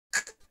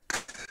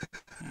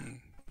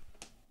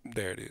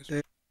There it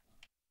is.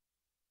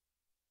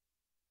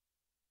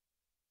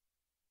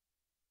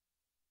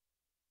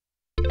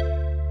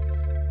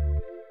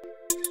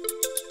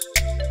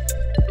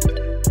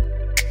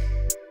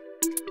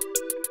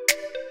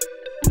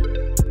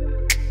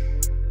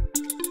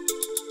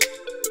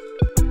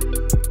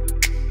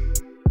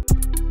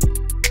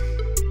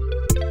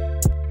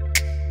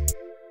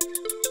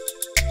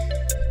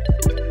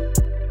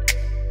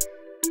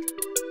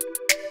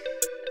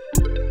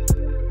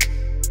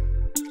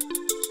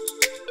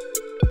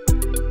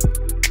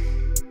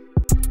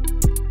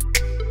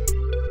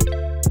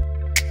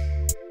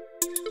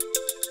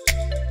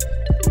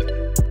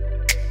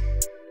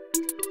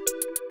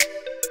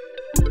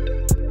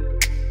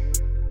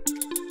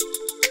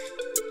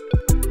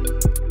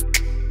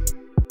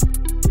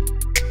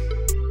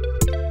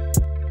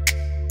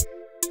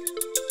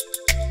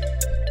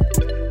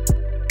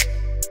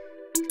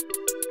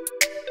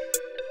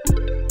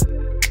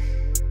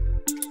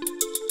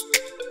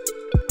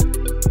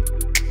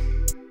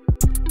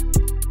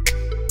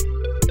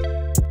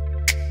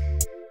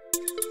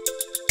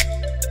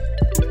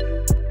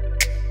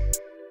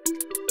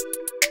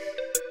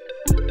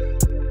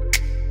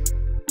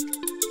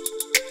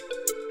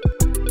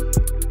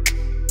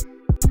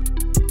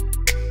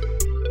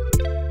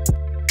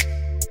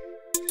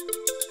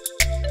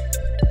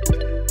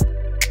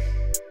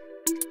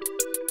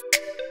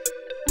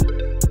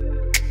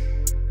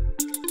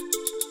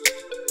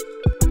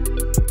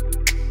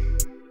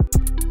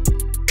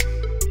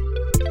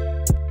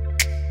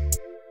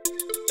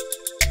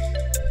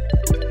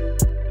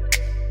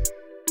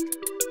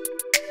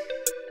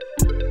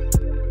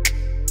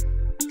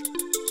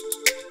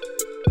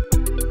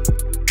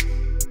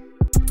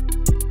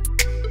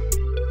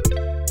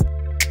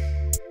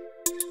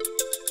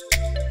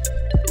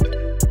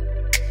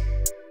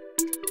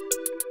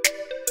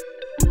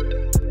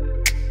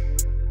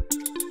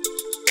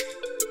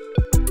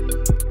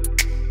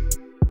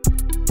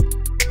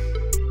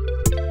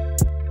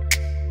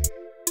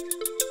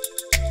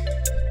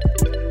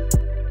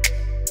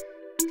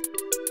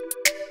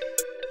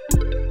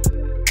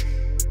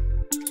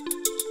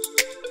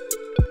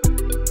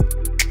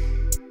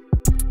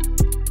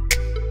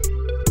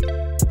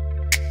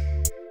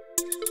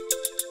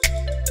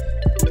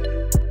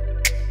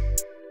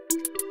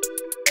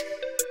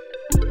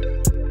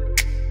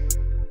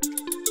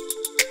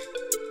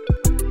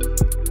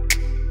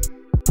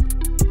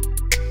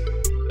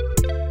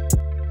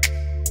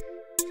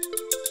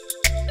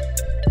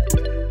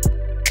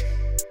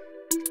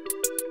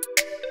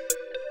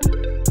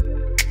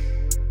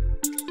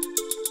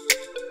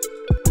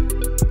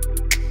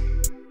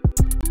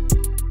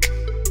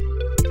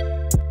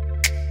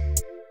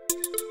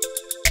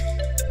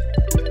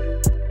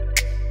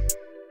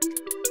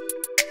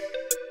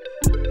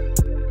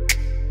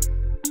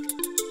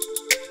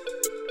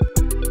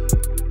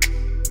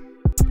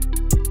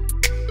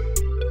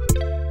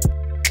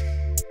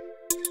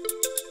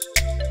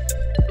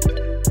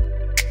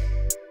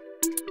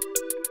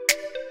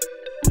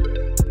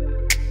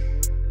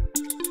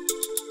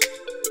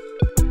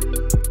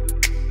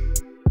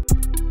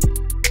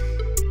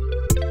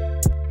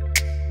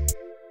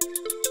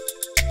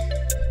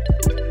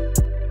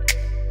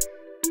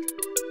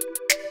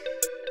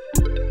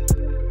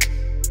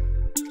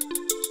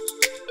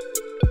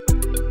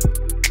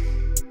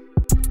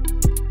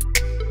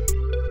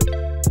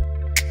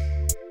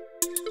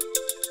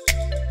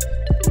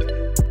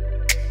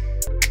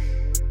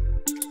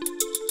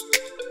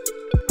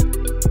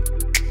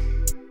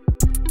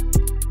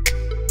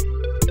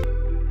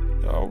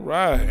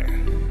 Right.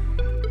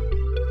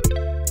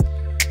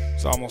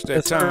 It's almost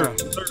that time.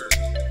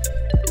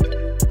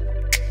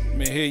 Let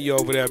me hear you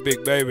over there,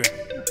 big baby.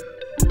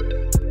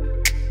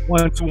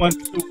 1 2 1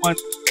 2 1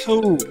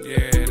 2.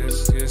 Yeah,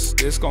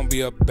 this gonna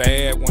be a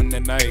bad one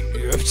tonight. You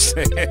know what I'm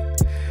saying?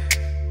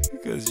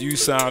 Because you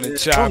sounding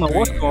choppy. I don't know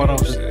what's going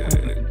on.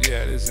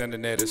 Yeah, this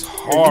internet is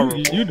horrible.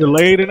 You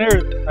delayed and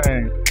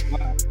everything.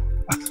 Wow.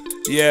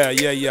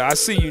 Yeah. I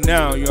see you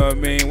now. You know what I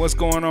mean? What's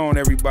going on,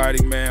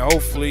 everybody, man?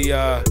 Hopefully,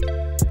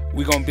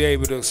 we're gonna be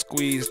able to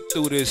squeeze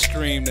through this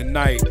stream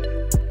tonight.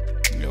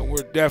 You know,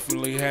 we're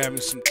definitely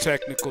having some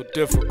technical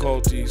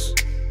difficulties.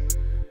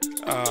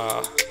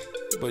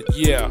 But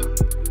yeah,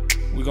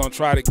 we're gonna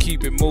try to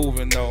keep it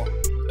moving though.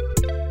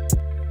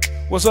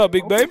 What's up,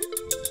 big baby?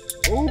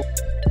 Ooh.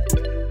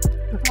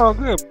 It's all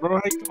good, bro.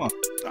 How you doing?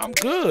 I'm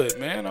good,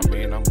 man. I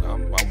mean, I'm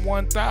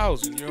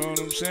 1,000. You know what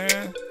I'm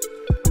saying?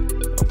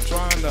 I'm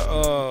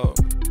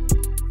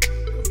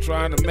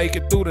trying to make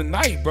it through the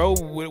night, bro,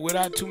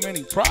 without too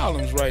many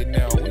problems right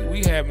now.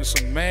 We having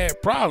some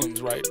mad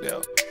problems right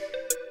now.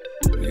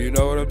 You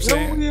know what I'm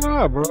saying?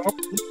 Yeah, bro. I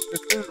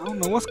don't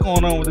know what's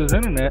going on with this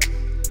internet.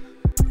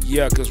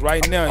 Yeah, because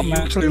right now I'm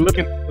actually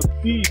looking at the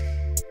feed.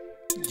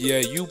 Yeah,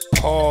 you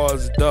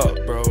paused up,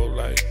 bro.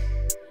 Like,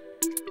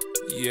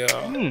 yeah.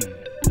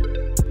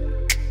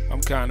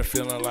 I'm kind of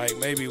feeling like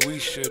maybe we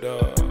should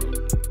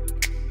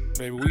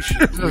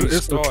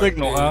it's the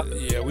signal, huh?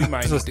 Yeah, we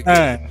might need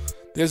to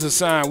there's a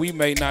sign we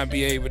may not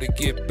be able to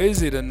get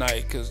busy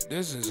tonight because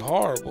this is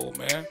horrible,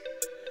 man.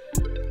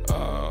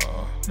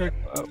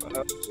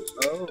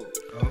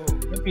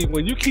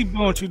 Well, you keep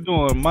doing what you're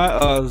doing.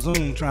 My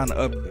Zoom trying to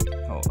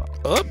update. Hold on.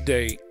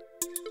 Update?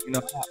 You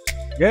know,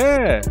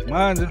 yeah,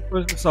 mine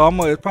just so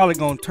it's probably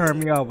gonna turn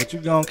me off, but you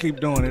gonna keep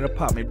doing it. It'll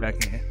pop me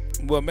back in.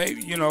 Well,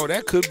 maybe, you know,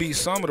 that could be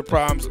some of the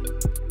problems.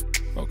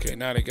 Okay,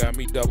 now they got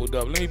me double.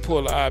 Let me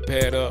pull the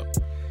iPad up.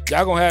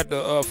 Y'all gonna have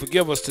to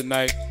forgive us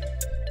tonight.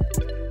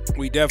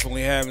 We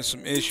definitely having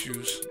some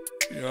issues.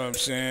 You know what I'm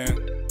saying?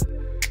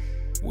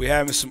 We're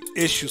having some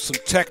issues,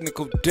 some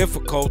technical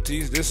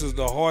difficulties. This is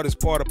the hardest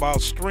part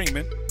about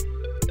streaming.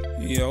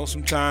 You know,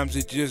 sometimes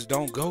it just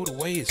don't go the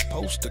way it's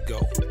supposed to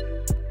go.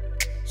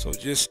 So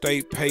just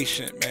stay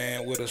patient,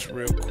 man, with us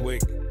real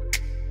quick.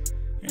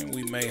 And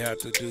we may have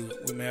to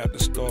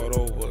start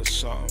over or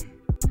something.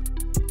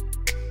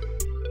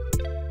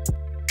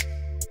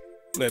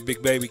 Let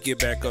Big Baby get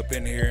back up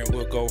in here and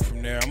we'll go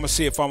from there. I'm gonna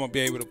see if I'm gonna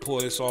be able to pull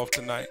this off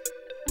tonight.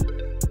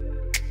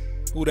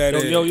 Who that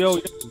is? Yo.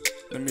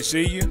 Let me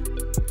see you.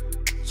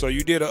 So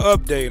you did an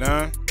update,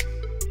 huh?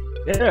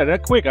 Yeah,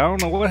 that quick. I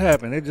don't know what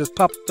happened. It just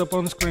popped up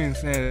on the screen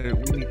saying that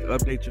we need to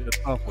update your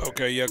software.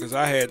 Okay, yeah, because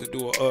I had to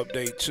do an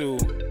update too.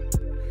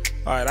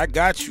 All right, I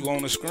got you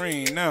on the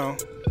screen now.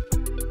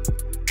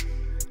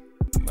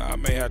 I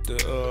may have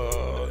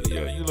to,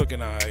 yeah, you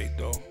looking all right,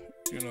 though.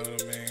 You know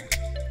what I mean?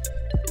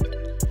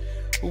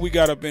 Who we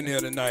got up in here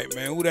tonight,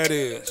 man? Who that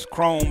is?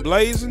 Chrome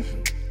Blazing?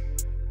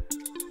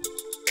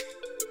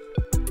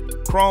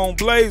 Chrome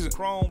Blazing.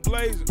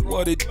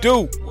 What it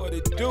do?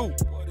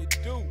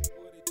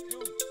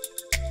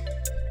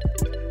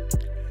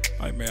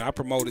 Hey, man, I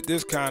promoted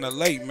this kind of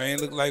late, man.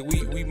 Look like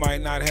we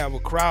might not have a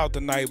crowd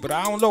tonight, but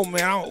I don't know,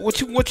 man. What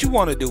you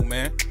want to do,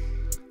 man?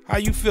 How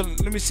you feeling?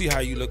 Let me see how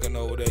you looking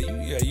over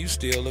there. You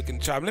still looking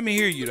choppy. Let me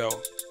hear you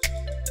though.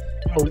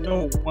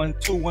 Yo, 1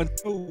 2 1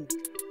 2.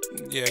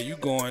 Yeah, you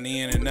going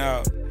in and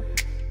out.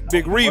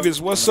 Big Reeves,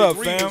 what's up,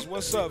 fam?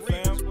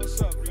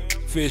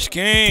 Fish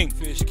King.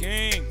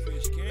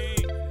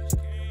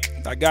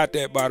 I got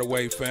that, by the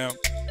way, fam.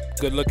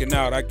 Good looking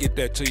out. I get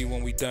that to you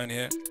when we done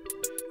here.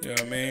 You know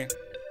what I mean?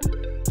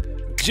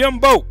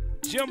 Jimbo.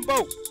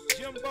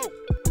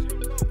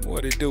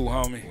 What it do,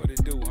 homie?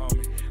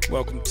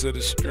 Welcome to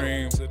the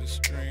stream.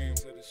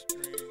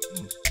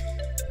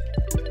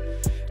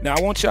 Now,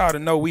 I want y'all to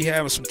know we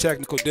having some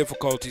technical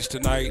difficulties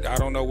tonight. I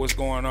don't know what's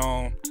going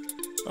on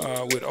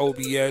with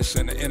OBS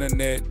and the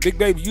internet. Big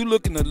Baby, you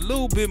looking a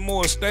little bit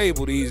more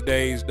stable these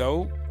days,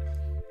 though.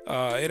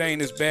 It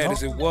ain't as bad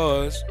as it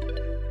was.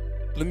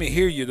 Let me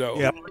hear you,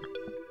 though.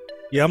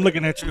 Yeah, I'm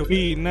looking at your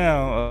feed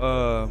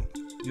now,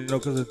 you know,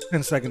 because it's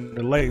 10-second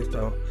delay,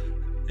 so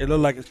it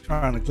looks like it's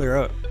trying to clear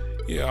up.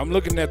 Yeah, I'm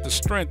looking at the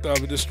strength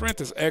of it. The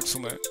strength is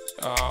excellent.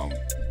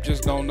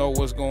 Just don't know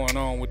what's going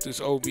on with this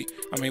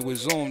with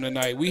Zoom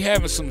tonight. We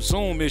having some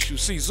Zoom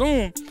issues. See,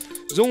 Zoom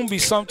be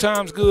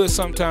sometimes good,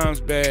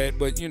 sometimes bad,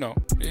 but you know,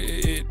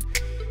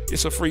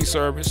 it's a free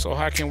service, so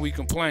how can we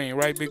complain,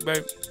 right, Big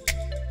Baby?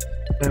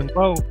 And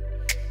bro,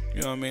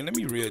 you know what I mean? Let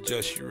me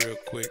readjust you real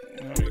quick.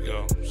 There we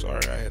go.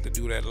 Sorry, I had to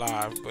do that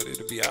live, but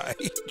it'll be all right.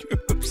 You know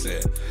what I'm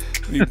saying?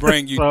 Let me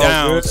bring you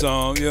down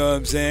some, you know what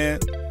I'm saying?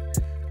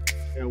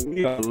 Yeah,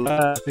 we are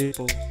live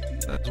people.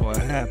 That's what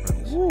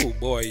happens. Ooh,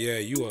 boy, yeah,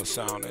 you are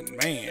sounding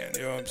man.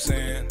 You know what I'm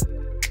saying?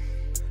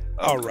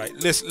 All right,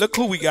 listen, look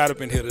who we got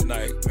up in here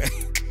tonight, man.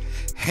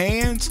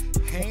 Hands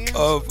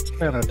of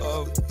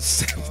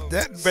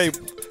that baby.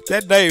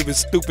 That name is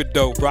stupid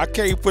dope, bro. I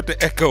can't put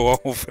the echo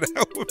on for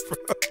that one, bro.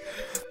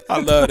 I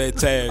love that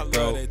tag,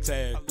 bro.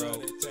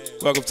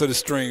 Welcome to the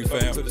stream,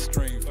 fam.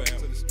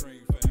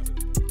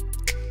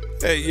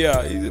 Hey,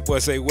 yeah, boy,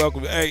 say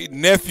welcome. Hey,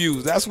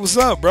 nephews, that's what's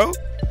up, bro.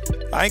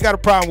 I ain't got a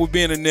problem with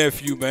being a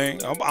nephew, man.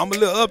 I'm a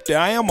little up there.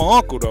 I am an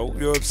uncle, though. You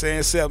know what I'm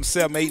saying?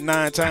 7, 8,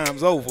 9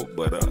 times over.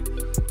 But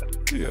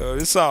yeah,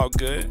 it's all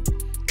good.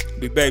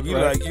 Big baby, you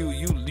right. Like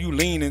you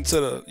lean into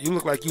the. You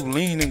look like you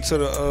lean into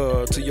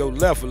the to your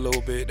left a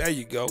little bit. There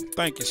you go.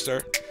 Thank you,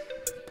 sir.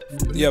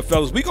 Yeah,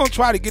 fellas, we gonna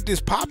try to get this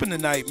popping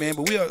tonight, man.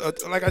 But we are,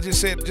 like I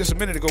just said just a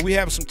minute ago, we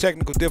have some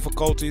technical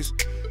difficulties.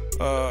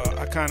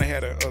 I kind of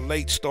had a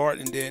late start,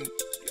 and then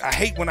I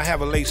hate when I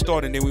have a late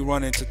start and then we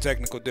run into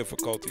technical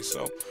difficulties.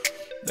 So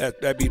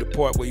that be the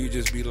part where you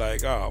just be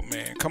like, oh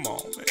man, come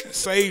on, man,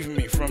 save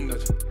me from the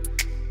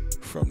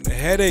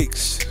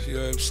headaches. You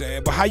know what I'm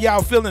saying? But how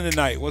y'all feeling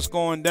tonight? What's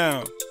going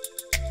down?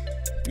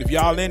 If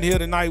y'all in here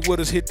tonight with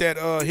us, hit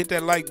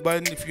that like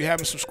button. If you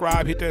haven't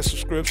subscribed, hit that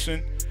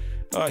subscription.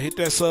 Hit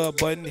that sub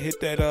button. Hit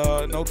that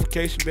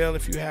notification bell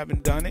if you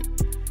haven't done it.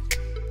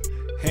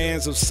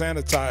 Hands of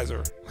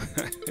sanitizer.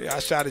 I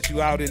shouted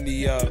you out in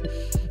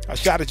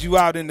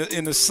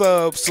the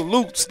sub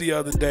salutes the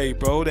other day,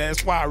 bro.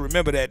 That's why I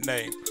remember that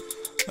name.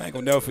 I ain't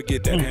gonna never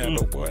forget that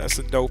handle, boy. That's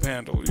a dope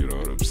handle. You know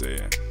what I'm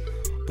saying?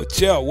 But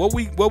yeah, what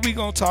we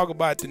gonna talk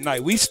about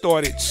tonight? We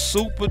started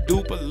super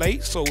duper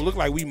late, so it look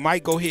like we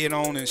might go ahead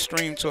on and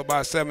stream to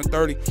about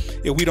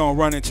 7:30 if we don't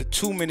run into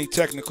too many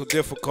technical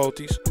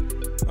difficulties.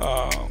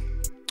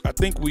 I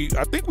think we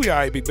all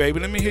right, big baby.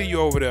 Let me hear you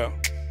over there.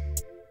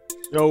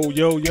 Yo,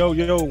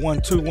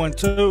 1 2 1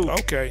 2.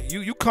 Okay,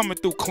 you coming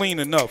through clean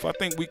enough. I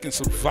think we can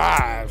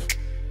survive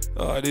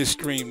this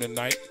stream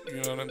tonight.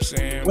 You know what I'm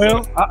saying?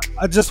 Well,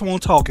 I just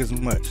won't talk as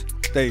much.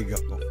 There you go.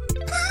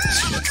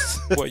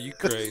 Boy, you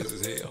crazy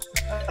as hell.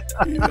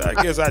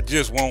 I guess I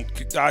just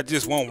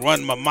won't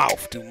run my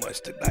mouth too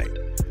much tonight.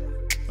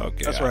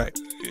 Okay, that's right.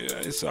 Yeah,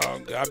 it's all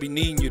good. I be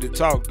needing you to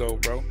talk though,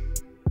 bro.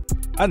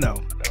 I know.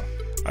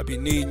 I be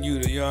needing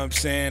you to, you know what I'm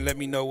saying, let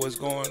me know what's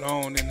going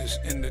on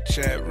in the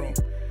chat room.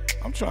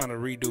 I'm trying to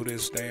redo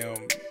this damn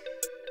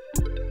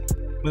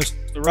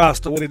Mr.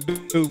 Rasta, what it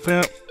do,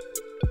 pimp?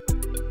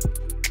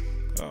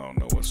 I don't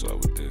know what's up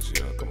with this.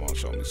 Yeah, come on,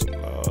 show me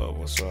some love.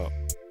 What's up?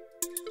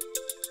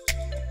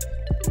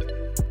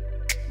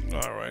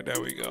 All right, there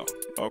we go.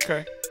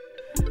 Okay.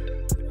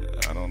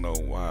 I don't know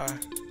why.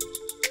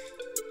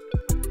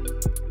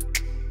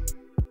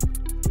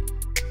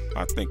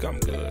 I think I'm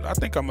good. I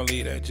think I'm gonna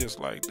leave that just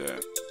like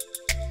that.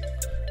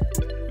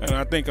 And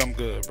I think I'm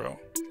good, bro.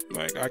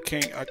 Like I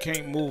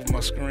can't move my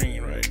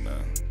screen right now.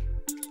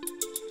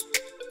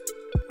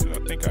 I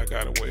think I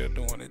got a way of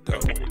doing it though.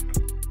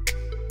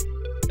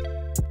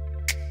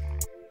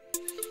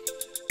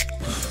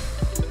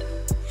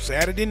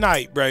 Saturday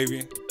night,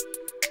 baby.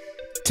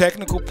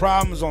 Technical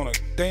problems on a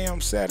damn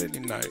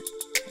Saturday night.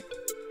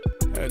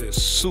 That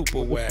is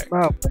super whack.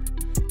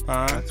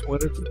 That's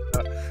what it's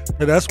about.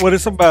 That's what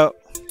it's about.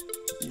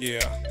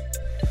 Yeah.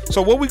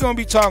 So what we gonna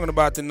be talking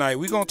about tonight?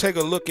 We're gonna take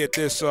a look at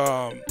this.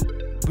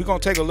 We're gonna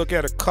take a look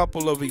at a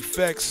couple of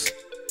effects,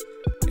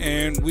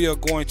 and we are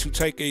going to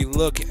take a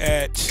look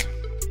at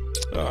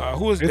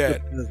who is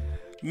that?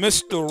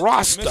 Mr.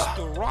 Rasta.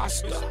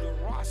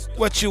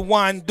 What you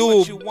want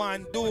do?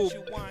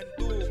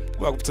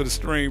 Welcome to the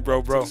stream, bro.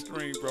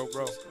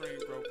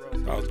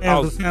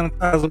 And the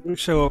sanitizer, we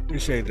sure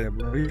appreciate that,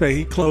 bro. He say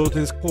he closed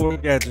his core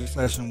gadget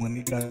session when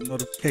he got a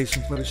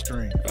notification for the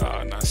stream.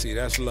 Nah, see,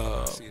 that's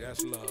love.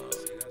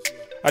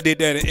 I did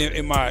that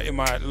in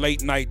my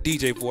late night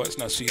DJ voice.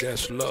 Now, see,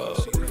 that's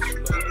love.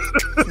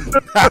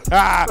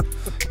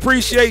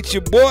 Appreciate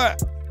you, boy.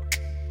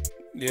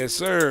 Yes,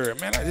 sir.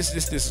 Man, this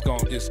is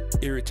gonna just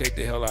irritate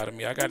the hell out of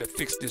me. I gotta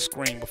fix this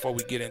screen before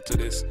we get into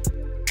this.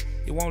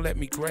 It won't let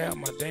me grab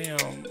my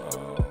damn.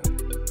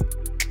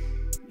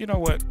 You know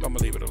what? I'm gonna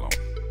leave it alone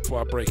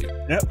before I break it.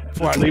 Yep.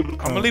 I'm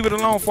gonna leave it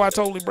alone before I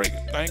totally break it.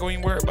 I ain't gonna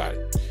even worry about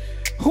it.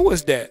 Who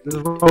is that?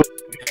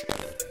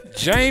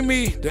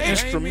 Jamie, the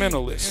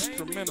instrumentalist.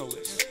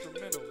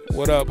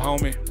 What up,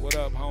 homie?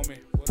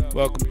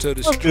 Welcome to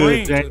the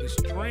stream.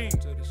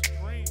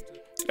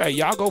 Hey,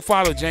 y'all go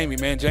follow Jamie,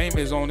 man.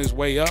 Jamie is on his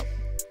way up.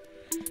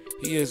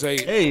 He is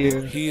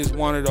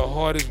one of the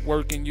hardest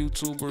working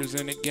YouTubers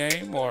in the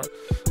game, or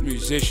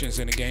musicians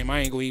in the game. I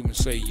ain't gonna even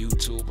say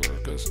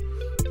YouTuber, because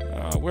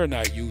we're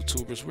not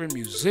YouTubers. We're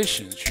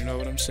musicians. You know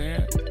what I'm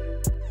saying?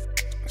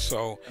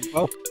 So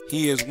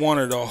he is one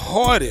of the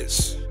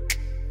hardest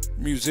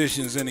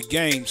musicians in the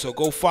game. So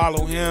go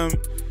follow him.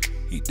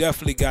 He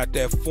definitely got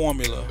that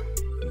formula.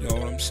 You know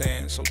what I'm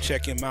saying? So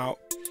check him out.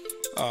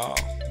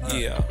 Yeah.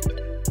 You know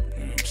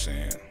what I'm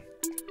saying?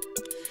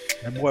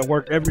 That boy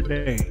work every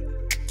day.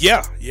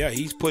 Yeah,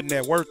 he's putting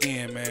that work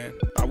in, man.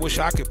 I wish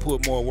I could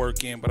put more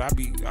work in, but I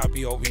be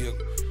over here.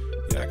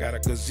 Yeah, I got a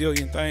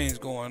gazillion things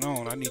going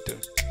on. I need to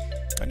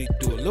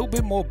do a little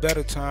bit more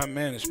better time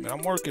management.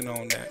 I'm working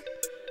on that.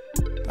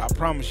 I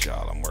promise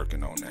y'all, I'm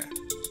working on that.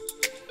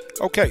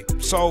 Okay,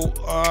 so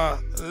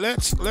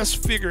let's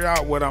figure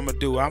out what I'm gonna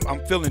do. I'm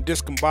feeling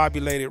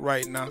discombobulated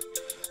right now.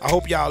 I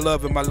hope y'all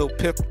loving my little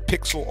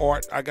pixel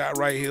art I got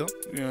right here.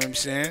 You know what I'm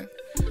saying?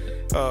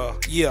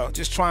 Yeah,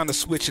 just trying to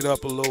switch it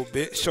up a little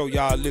bit, show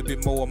y'all a little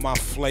bit more of my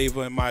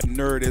flavor and my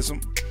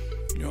nerdism.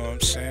 You know what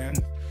I'm saying?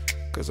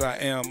 Because I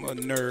am a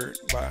nerd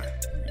by,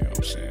 you know what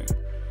I'm saying?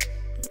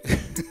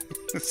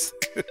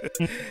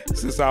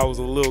 Since I was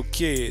a little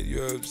kid, you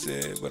know what I'm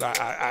saying? But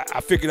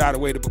I figured out a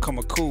way to become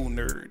a cool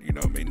nerd, you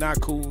know what I mean? Not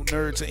cool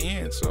nerd to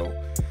end, so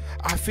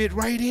I fit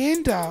right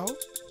in, dog.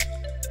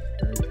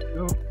 There you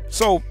go.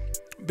 So,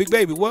 big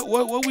baby, what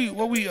we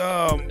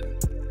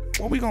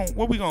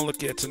gonna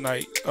look at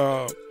tonight?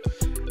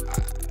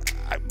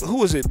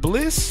 Who is it?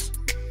 Bliss?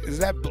 Is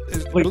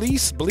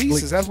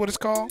Bliss? Is that what it's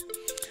called?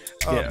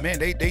 Yeah. Man,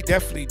 they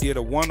definitely did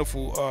a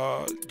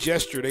wonderful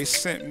gesture. They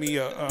sent me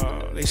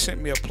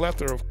a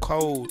plethora of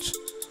codes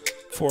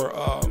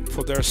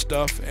for their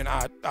stuff, and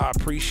I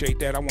appreciate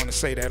that. I want to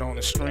say that on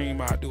the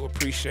stream. I do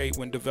appreciate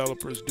when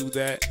developers do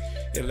that.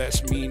 It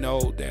lets me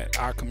know that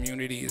our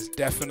community is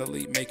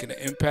definitely making an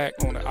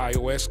impact on the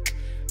iOS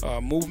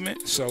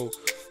movement. So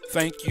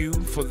thank you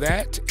for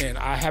that. And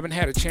I haven't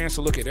had a chance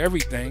to look at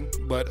everything,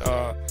 but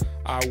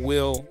I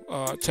will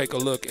take a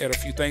look at a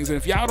few things. And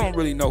if y'all don't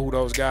really know who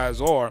those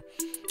guys are,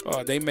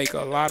 they make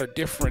a lot of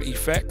different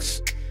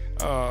effects.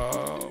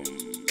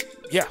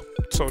 Yeah,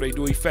 so they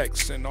do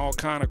effects and all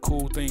kind of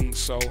cool things.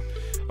 So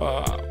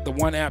the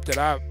one app that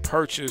I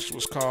purchased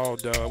was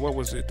called, what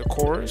was it? The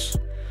Chorus.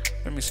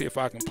 Let me see if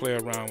I can play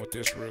around with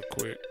this real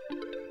quick.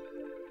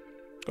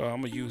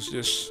 I'm gonna use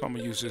this. I'm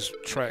gonna use this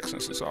track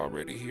since it's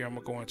already here. I'm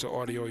gonna go into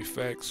audio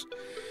effects,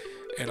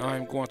 and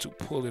I'm going to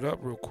pull it up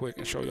real quick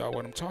and show y'all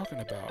what I'm talking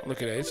about.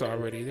 Look at that. It's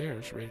already there.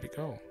 It's ready to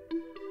go.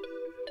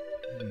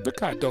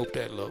 Look how dope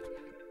that look.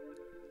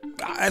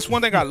 That's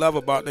one thing I love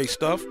about their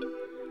stuff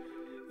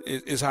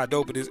is how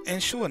dope it is.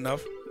 And sure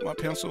enough, my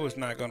pencil is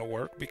not gonna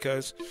work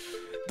because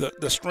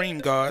the stream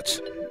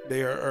gods,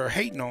 they are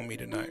hating on me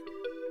tonight.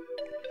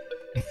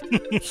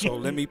 So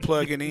let me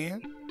plug it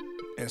in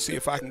and see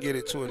if I can get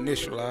it to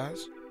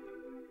initialize.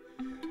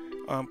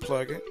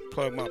 Unplug it,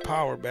 plug my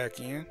power back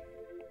in,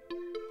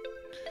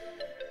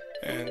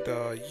 and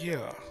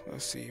yeah,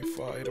 let's see if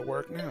it'll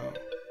work now.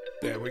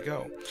 There we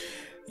go.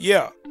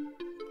 Yeah.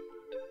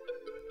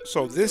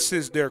 So this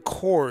is their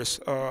chorus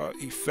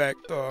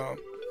effect.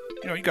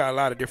 You know, you got a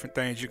lot of different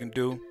things you can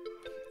do.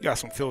 You got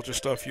some filter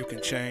stuff you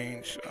can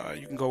change.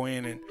 You can go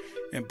in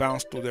and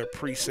bounce through their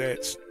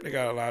presets. They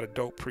got a lot of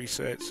dope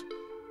presets.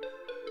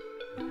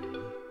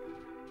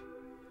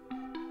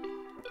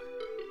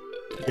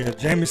 Yeah,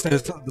 Jamie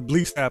says the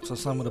Bleach apps are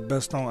some of the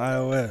best on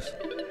iOS.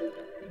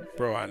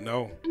 Bro, I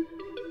know.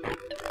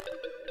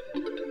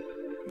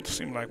 It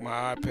seems like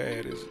my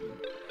iPad is.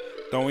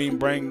 Don't even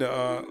bring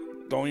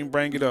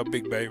it up,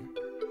 big baby.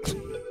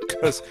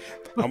 Cause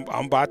I'm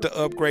about to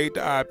upgrade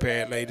the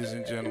iPad, ladies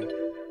and gentlemen.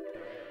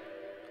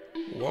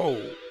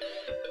 Whoa.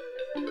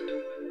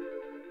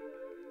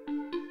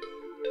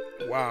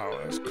 Wow,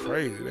 that's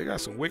crazy. They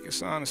got some wicked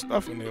sounding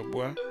stuff in there,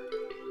 boy.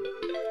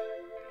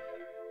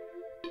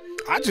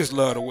 I just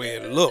love the way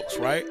it looks,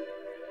 right?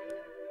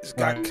 It's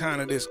got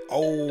kind of this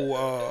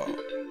old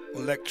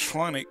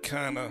electronic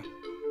kind of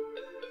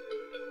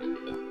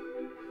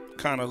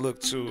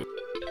look to it.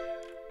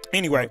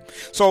 Anyway,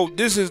 so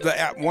this is the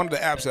app, one of the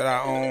apps that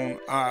I own.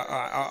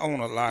 I own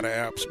a lot of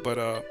apps,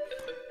 but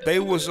they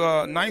was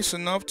nice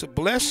enough to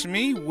bless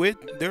me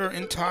with their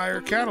entire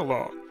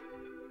catalog.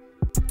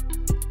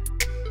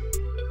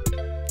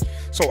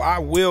 So I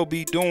will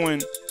be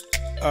doing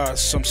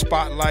some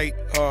spotlight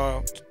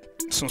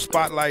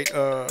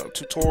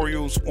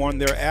tutorials on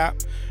their app,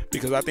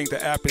 because I think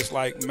the app is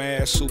like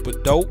mad super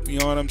dope. You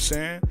know what I'm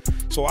saying?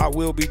 So I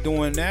will be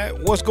doing that.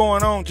 What's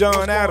going on,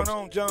 John Adams?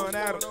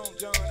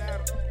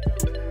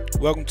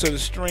 Welcome to the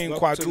stream,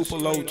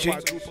 Quadruple OG.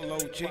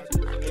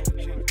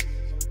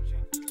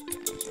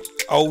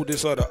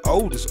 Oldest of the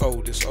oldest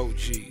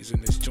OGs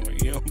in this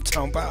joint. You know what I'm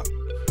talking about?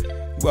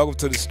 Welcome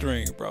to the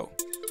stream, bro.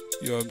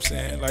 You know what I'm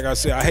saying? Like I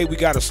said, I hate we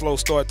got a slow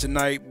start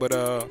tonight, but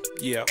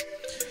yeah.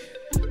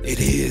 It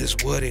is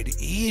what it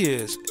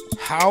is.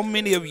 How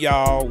many of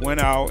y'all went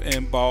out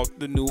and bought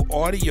the new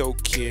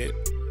AudioKit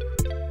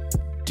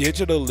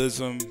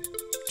Digitalism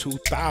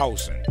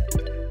 2000?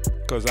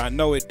 Because I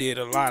know it did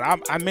a lot.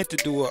 I meant to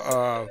do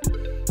a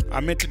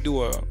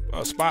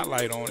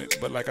spotlight on it,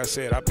 but like I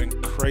said, I've been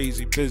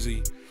crazy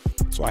busy,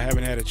 so I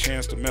haven't had a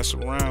chance to mess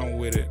around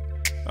with it.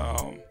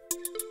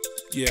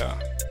 Yeah.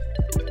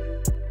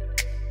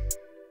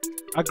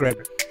 I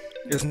grabbed it.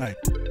 It's nice.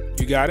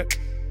 You got it?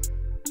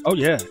 Oh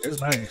yeah,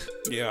 it's nice.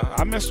 Yeah,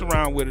 I messed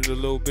around with it a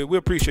little bit. We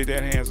appreciate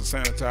that hands of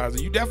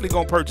sanitizer. You definitely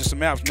gonna purchase some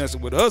apps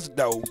messing with us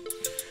though.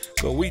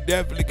 So we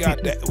definitely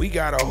got that. We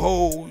got a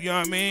whole, you know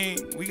what I mean?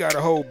 We got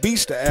a whole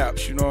beast of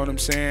apps, you know what I'm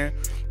saying?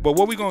 But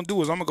what we're gonna do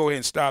is I'm gonna go ahead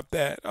and stop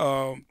that.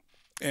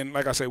 And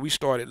like I said, we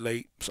started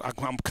late, so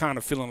I'm kind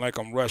of feeling like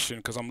I'm rushing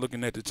because I'm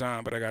looking at the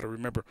time, but I got to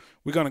remember,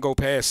 we're going to go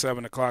past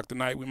 7 o'clock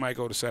tonight. We might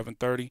go to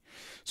 7:30.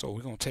 So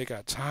we're going to take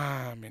our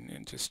time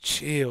and just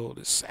chill.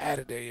 It's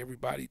Saturday.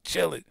 Everybody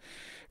chill it,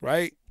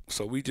 right?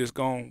 So we're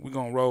going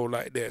to roll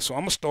like that. So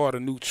I'm going to start a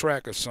new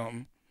track or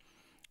something.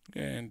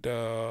 And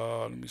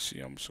let me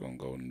see. I'm just going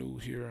to go new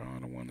here. I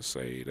don't want to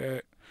say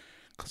that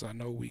because I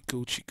know we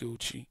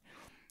Gucci.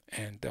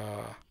 And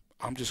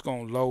I'm just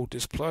going to load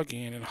this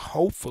plug-in, and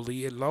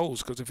hopefully it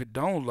loads, because if it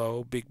don't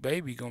load, Big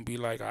Baby going to be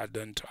like, I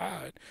done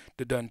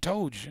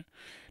told you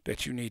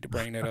that you need to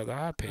bring that other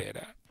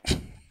iPad out.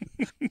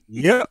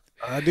 Yep,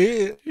 I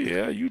did.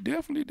 Yeah, you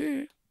definitely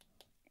did.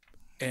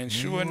 And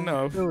sure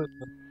enough,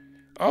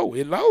 oh,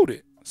 it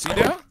loaded. See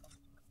that?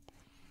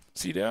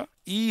 See that?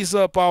 Ease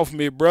up off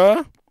me,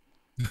 bruh.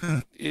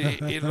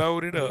 It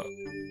loaded up.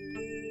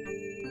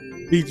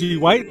 BG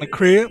White in the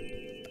crib.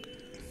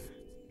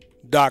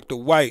 Dr.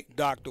 White.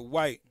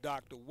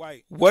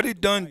 What it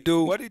done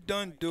do? What it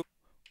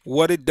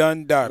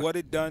done dot?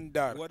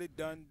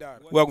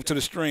 Welcome to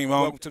the stream,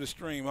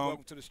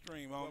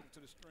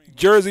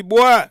 Jersey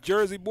boy.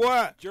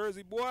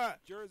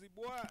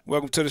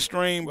 Welcome to the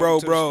stream, bro.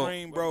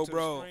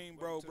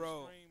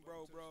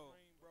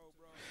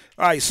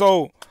 All right,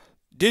 so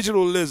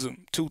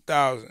Digitalism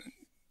 2000.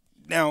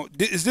 Now,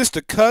 is this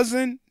the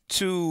cousin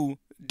to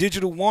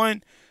Digital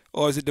One,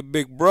 or is it the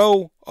big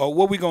bro, or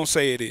what we gonna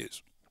say it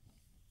is?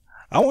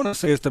 I want to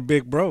say it's the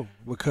big bro,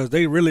 because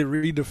they really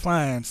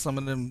redefined some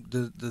of them,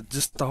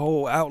 just the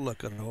whole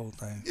outlook of the whole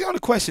thing. You know, the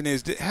question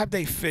is, have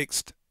they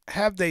fixed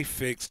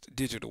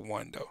Digital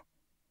One though?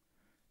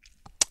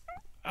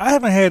 I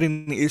haven't had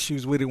any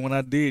issues with it when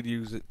I did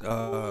use it.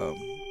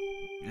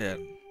 Yeah.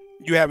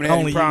 You haven't had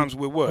any problems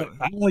with what?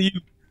 I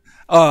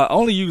I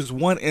only used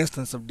one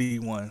instance of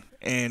D1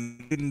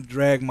 and didn't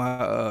drag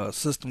my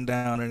system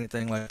down or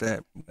anything like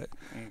that. But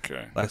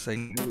Okay. like I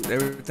say,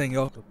 everything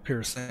else was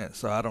pure sense.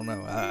 So I don't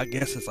know. I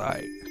guess it's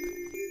alright.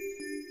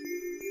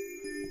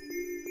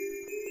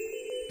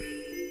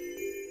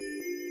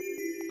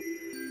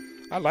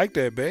 I like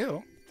that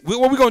bell.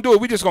 What we're gonna do is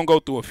we just gonna go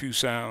through a few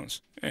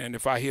sounds, and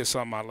if I hear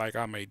something I like,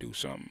 I may do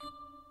something.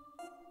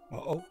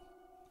 Uh-oh.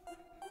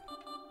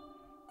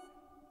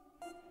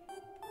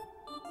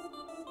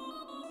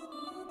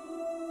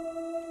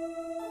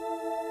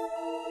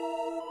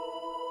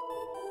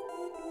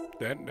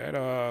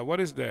 That what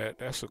is that?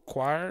 That's a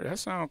choir. That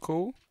sounds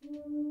cool.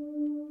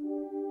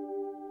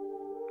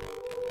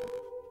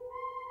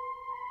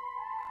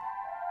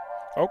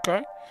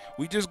 Okay,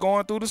 we just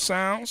going through the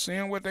sounds,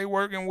 seeing what they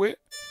working with.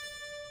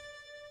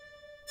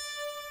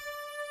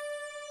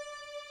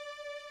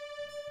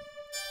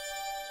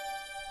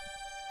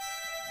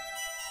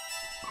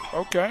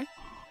 Okay,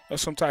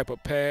 that's some type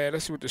of pad.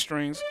 Let's see what the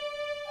strings.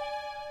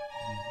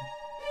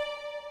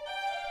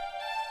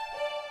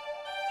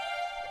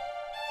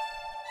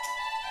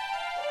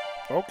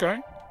 Okay.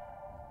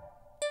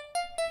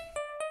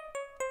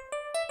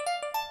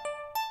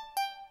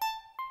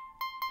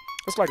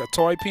 It's like a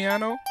toy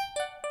piano.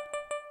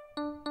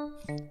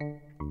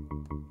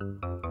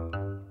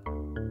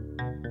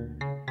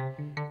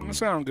 That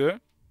sounds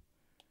good.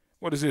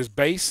 What is this?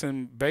 Bass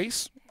and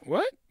bass?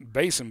 What?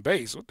 Bass and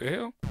bass. What the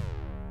hell?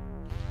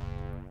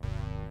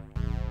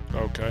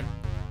 Okay.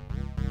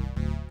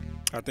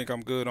 I think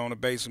I'm good on the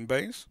bass and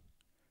bass.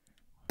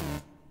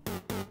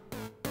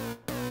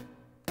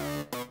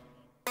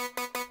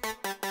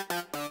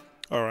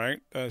 All right,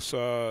 that's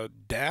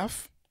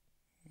Daff.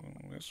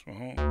 That's for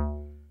home.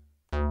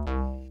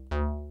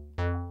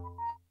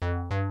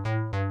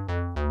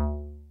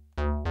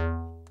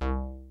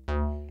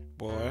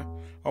 Boy,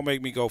 don't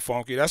make me go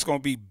funky. That's gonna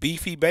be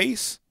beefy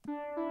bass.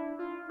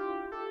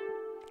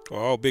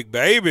 Oh, big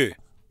baby.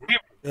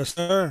 Yes,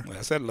 sir.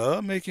 That's that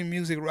love making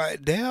music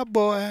right there,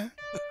 boy.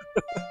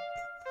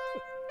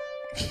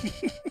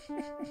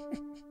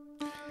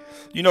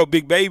 You know,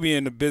 Big Baby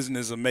in the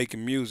business of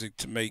making music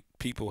to make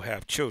people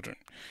have children,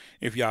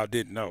 if y'all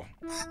didn't know.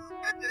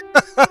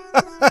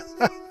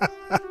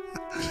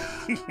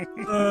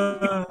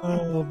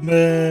 Oh,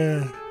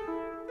 man.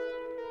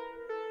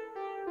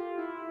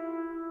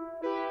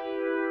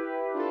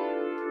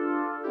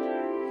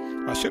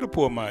 I should have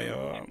pulled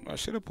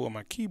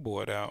my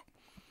keyboard out.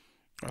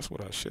 That's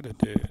what I should have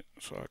did,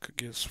 so I could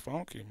get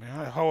funky, man.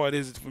 How hard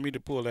is it for me to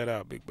pull that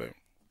out, Big Baby?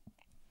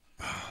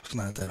 It's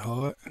not that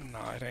hard.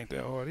 Nah, it ain't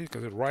that hard either,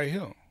 because it's right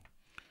here.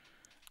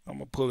 I'm going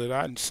to pull it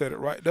out and set it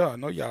right there. I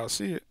know y'all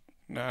see it.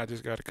 Now I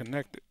just got to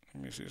connect it.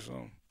 Let me see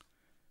something.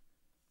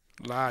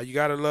 Live. You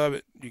got to love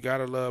it. You got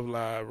to love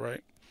live,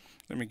 right?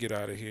 Let me get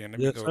out of here. Let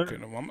me go.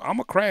 I'm going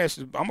to crash.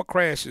 I'm going to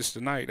crash this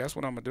tonight. That's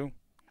what I'm going to do.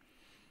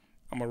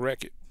 I'm going to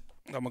wreck it.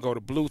 I'm going to go to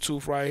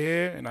Bluetooth right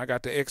here, and I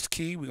got the X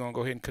key. We're going to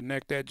go ahead and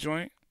connect that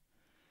joint.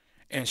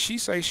 And she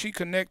say she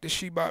connected.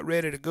 She about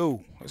ready to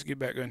go. Let's get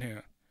back in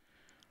here.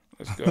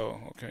 Let's go.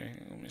 Okay,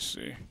 let me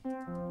see.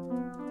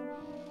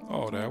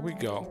 Oh, there we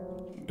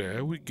go.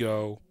 There we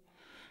go.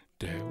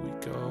 There we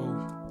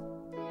go.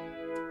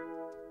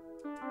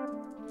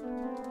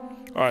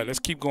 All right, let's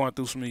keep going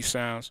through some of these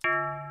sounds.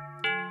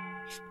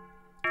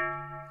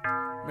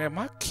 Man,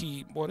 my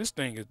key, boy, this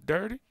thing is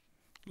dirty.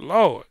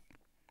 Lord.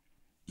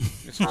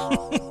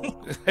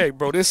 Hey,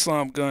 bro, this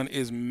gun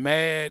is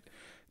mad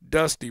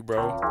dusty,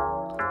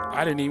 bro.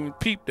 I didn't even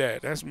peep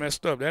that. That's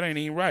messed up. That ain't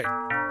even right.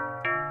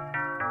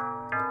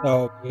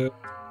 Oh, good.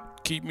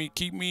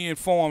 Keep me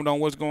informed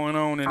on what's going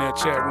on in that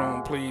chat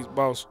room, please,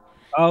 boss.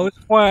 Oh, it's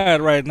quiet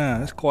right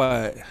now. It's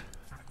quiet.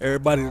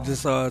 Everybody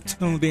just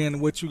tuned in to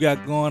what you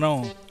got going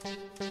on.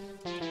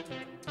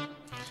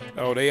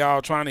 Oh, they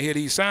all trying to hear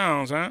these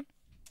sounds, huh?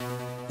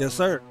 Yes,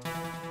 sir.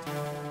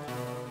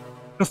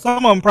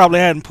 Some of them probably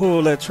hadn't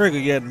pulled that trigger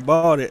yet and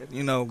bought it,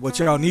 you know, but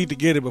y'all need to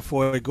get it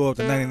before it go up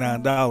to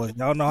 $99.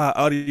 Y'all know how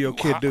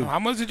AudioKit do. How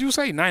much did you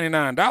say?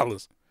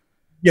 $99?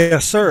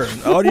 Yes, sir.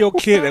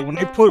 AudioKit, and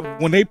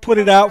when they put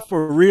it out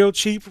for real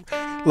cheap,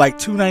 like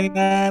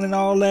 $2.99 and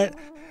all that,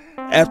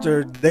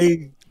 after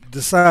they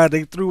decide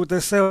they through with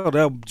their sale,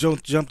 they'll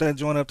jump that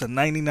joint up to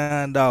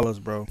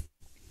 $99, bro.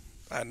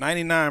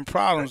 99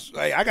 problems.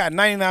 Hey, I got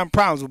 99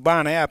 problems with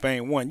buying an app.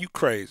 Ain't one. You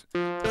crazy.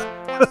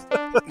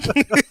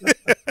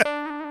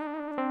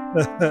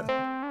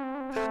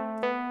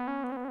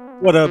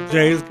 What up,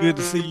 Jay? It's good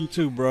to see you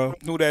too, bro.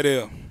 Who that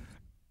is?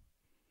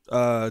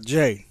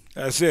 Jay.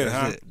 That's it, That's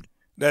huh? it.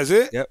 That's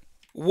it? Yep.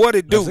 What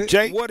it do, That's it.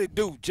 Jay? What it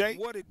do, Jay?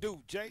 What it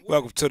do, Jay?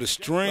 Welcome to the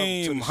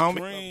stream,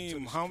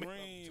 homie.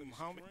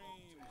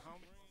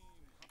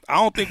 I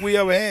don't think we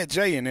ever had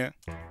Jay in there.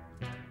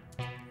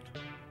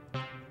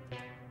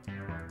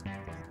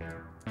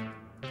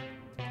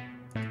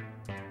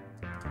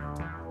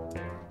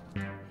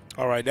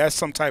 All right, that's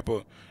some type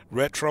of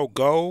retro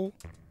gold.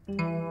 I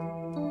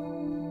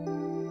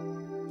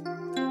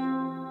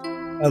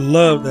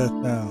love that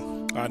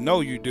sound. I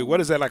know you do.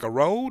 What is that, like a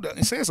Rode?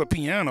 It says a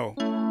piano.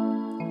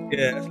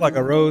 Yeah, it's like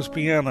a Rose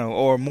piano,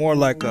 or more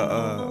like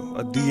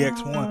a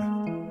DX1.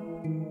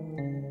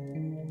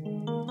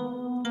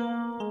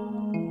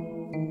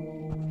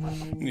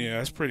 Yeah,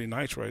 that's pretty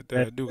nice right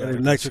there. I do That got a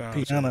good electric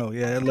sound. piano,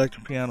 yeah,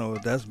 electric piano.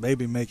 That's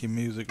baby making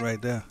music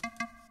right there.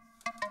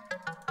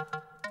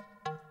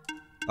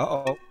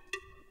 Uh-oh.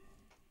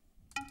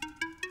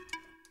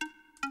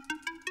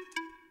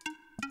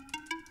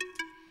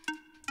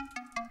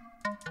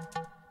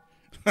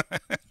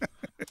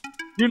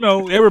 You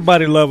know,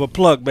 everybody love a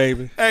pluck,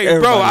 baby. Hey,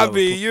 Everybody bro, I love a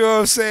mean, pluck. you know what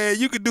I'm saying?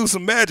 You could do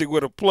some magic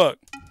with a pluck.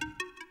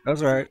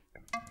 That's right.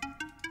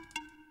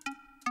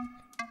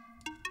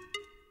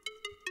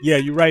 Yeah,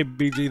 you're right,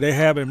 BG. They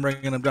have been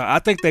bringing them down. I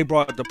think they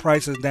brought the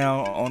prices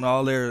down on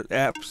all their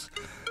apps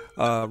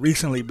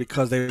recently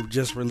because they've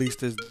just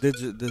released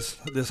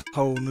this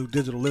whole new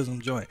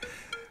digitalism joint.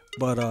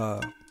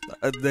 But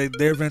they're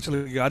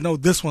eventually. I know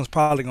this one's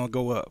probably gonna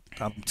go up.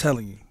 I'm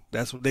telling you,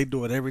 that's what they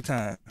do it every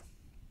time.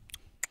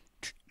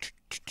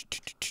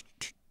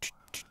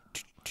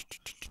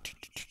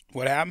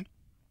 What happened?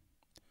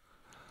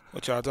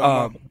 What y'all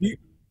talking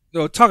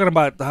about? Talking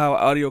about how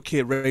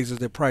AudioKit raises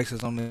their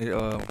prices on their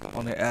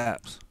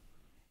apps.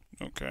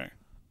 Okay.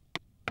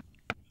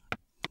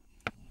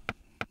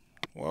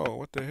 Whoa,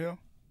 what the hell?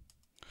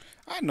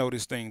 I know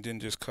this thing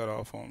didn't just cut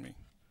off on me.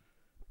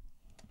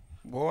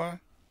 Boy,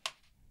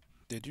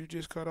 did you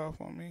just cut off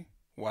on me?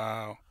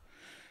 Wow.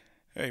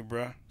 Hey,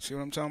 bruh. See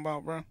what I'm talking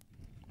about, bruh?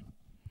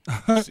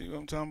 See what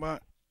I'm talking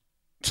about?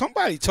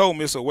 Somebody told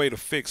me it's a way to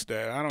fix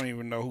that. I don't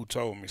even know who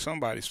told me.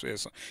 Somebody said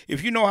something.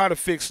 If you know how to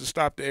fix to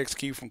stop the X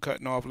key from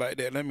cutting off like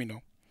that, let me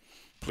know.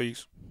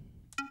 Please.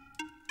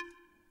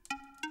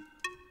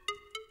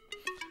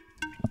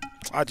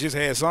 I just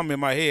had something in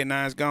my head,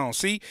 now it's gone.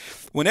 See,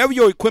 whenever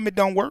your equipment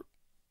don't work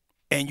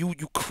and you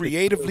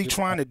creatively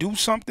trying to do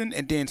something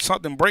and then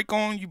something break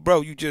on you, bro,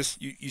 you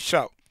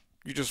shout.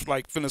 You just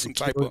like feeling some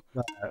type of...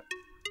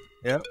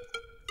 Yep.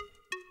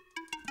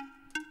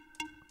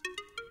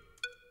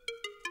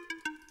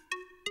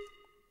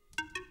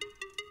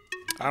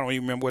 I don't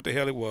even remember what the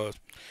hell it was.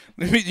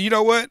 You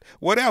know what?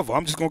 Whatever.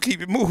 I'm just going to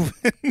keep it moving.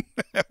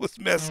 That was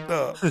messed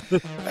up.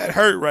 That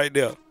hurt right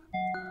there.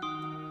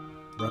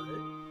 Right.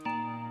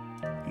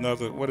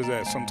 Another, what is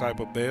that? Some type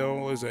of bell?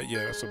 What is that?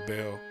 Yeah, that's a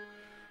bell. All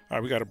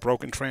right, we got a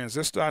broken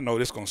transistor. I know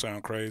this going to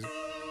sound crazy.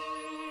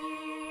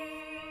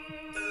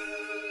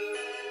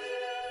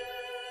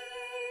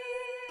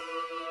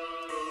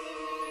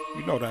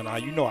 You know that now.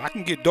 You know I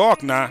can get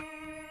dark now.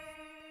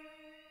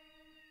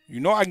 You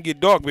know I can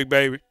get dark, big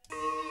baby.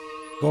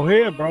 Go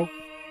ahead, bro.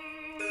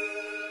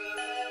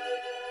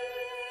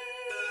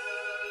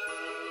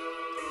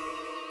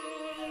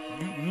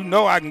 You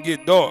know I can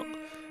get dark.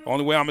 The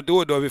only way I'm going to do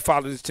it, though, if it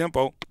follows this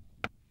tempo.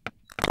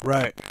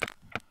 Right.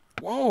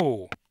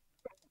 Whoa.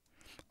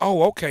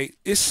 Oh, okay.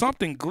 It's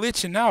something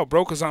glitching out,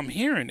 bro, because I'm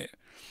hearing it.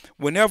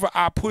 Whenever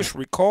I push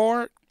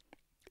record,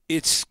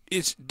 it's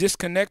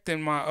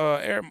disconnecting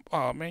my air.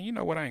 Oh, man, you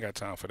know what? I ain't got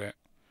time for that.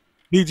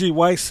 BG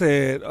White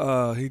said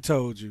he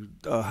told you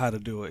how to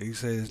do it. He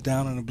says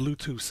down in the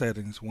Bluetooth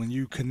settings, when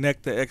you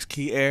connect the X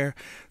key air,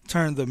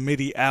 turn the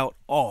MIDI out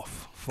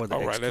off for the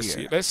X key let's air.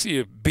 see. Let's see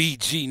if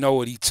BG know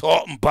what he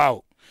talking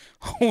about.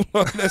 Hold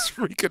on, let's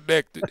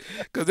reconnect it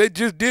because they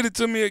just did it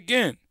to me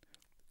again.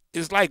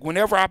 It's like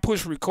whenever I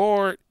push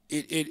record,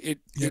 it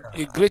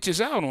glitches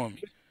out on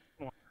me.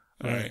 All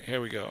right, here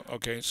we go.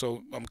 Okay,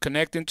 so I'm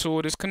connecting to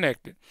it. It's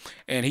connected,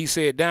 and he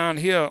said down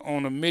here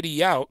on the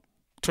MIDI out,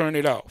 turn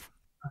it off.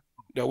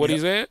 That what he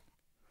said?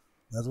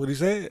 That's what he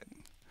said.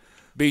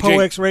 BG.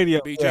 PoX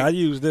Radio. BG. Yeah, I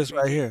use this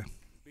right here.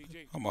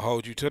 I'm gonna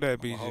hold you to that,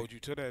 BG.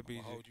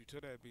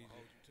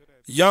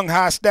 Young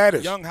high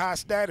status.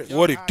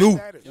 What it do?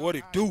 What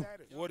it do?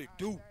 What it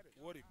do?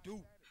 What it do?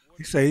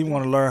 He said he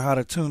want to learn how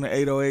to tune the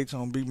 808s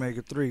on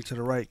BeatMaker 3 to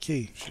the right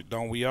key. Shit,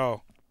 don't we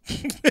all?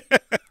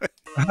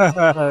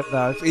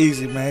 No, it's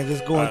easy, man.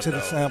 Just go into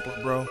the sampler,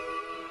 bro.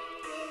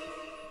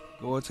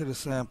 Go into the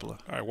sampler.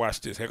 All right,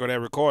 watch this. Here go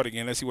that record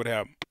again. Let's see what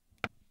happened.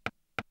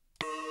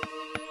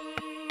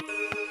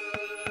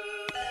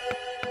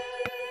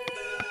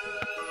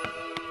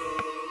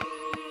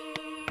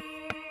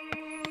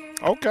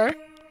 Okay.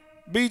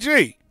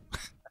 BG.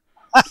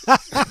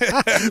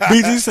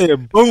 BG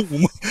said boom.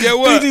 Yeah,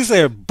 what? BG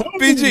said boom.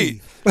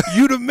 BG,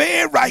 you the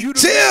man right here.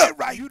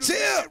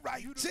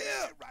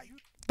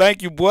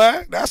 Thank you,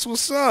 boy. That's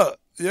what's up.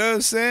 You know what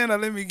I'm saying? Now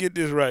let me get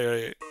this right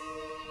here.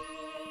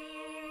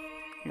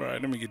 All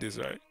right, let me get this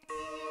right.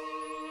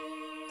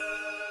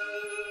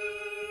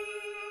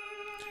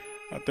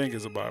 I think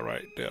it's about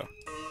right there.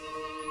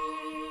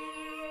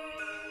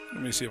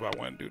 Let me see if I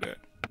want to do that.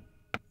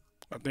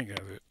 I think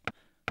that's it.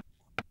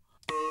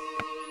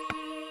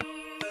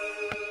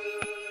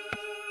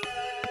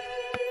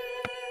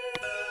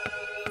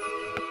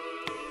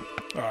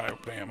 All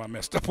right, bam, I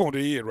messed up on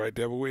the end right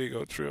there, but we ain't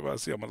gonna trip. I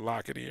see I'm gonna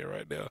lock it in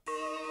right there.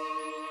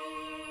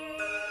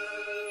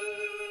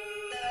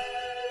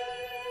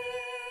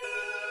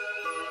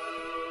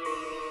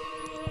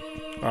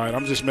 All right,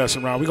 I'm just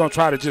messing around. We're gonna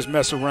try to just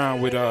mess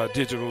around with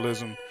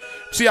digitalism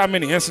See how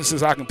many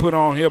instances I can put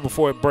on here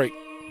before it break.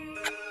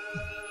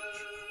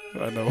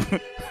 I know.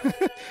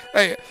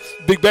 Hey,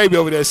 Big Baby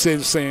over there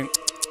saying,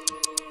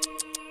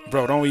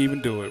 bro, don't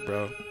even do it,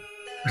 bro.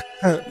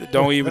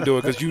 Don't even do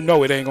it, because you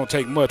know it ain't going to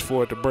take much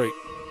for it to break.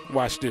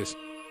 Watch this.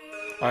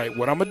 All right,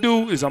 what I'm going to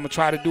do is I'm going to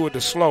try to do it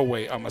the slow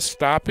way. I'm going to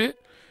stop it.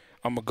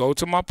 I'm going to go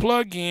to my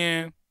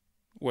plug-in.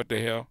 What the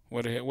hell?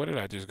 Where did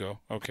I just go?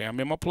 Okay, I'm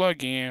in my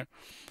plug-in.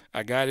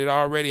 I got it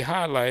already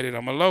highlighted.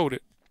 I'm going to load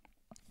it.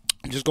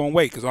 I'm just going to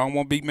wait because I don't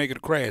want BeatMaker to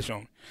crash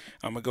on me.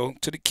 I'm going to go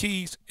to the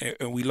keys,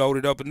 and we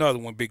loaded up another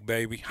one, Big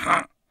Baby.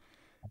 Huh?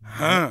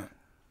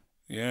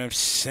 You know what I'm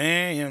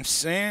saying? You know what I'm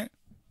saying?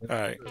 All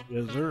right.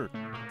 Yes, sir.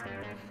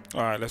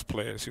 All right, let's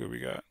play it. Let's see what we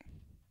got.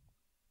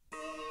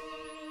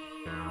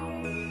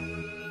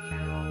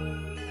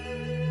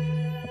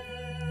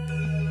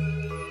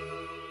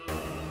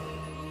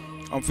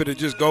 I'm finna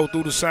just go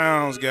through the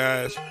sounds,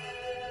 guys.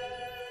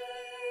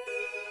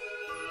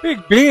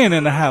 Big Ben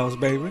in the house,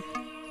 baby.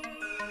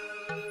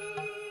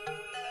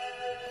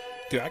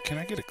 Can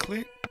I get a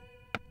click?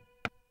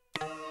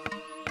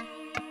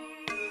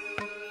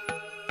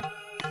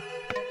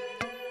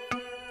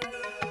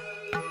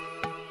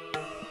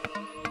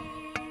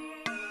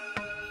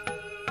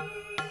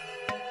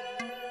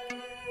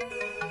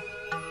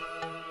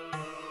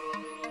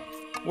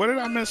 What did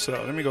I mess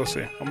up? Let me go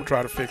see. I'm gonna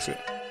try to fix it.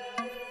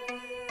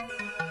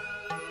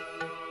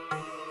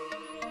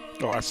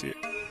 Oh, I see it.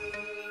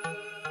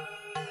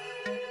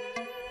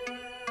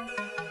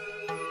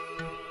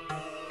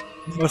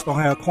 You must don't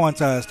have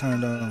quantize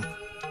turned on.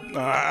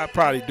 I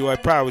probably do. I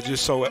probably was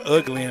just so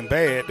ugly and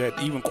bad that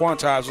even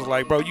Quantize was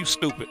like, bro, you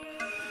stupid.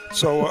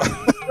 So,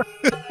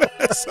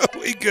 so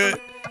we good.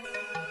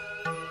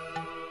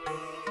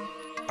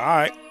 All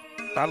right.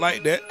 I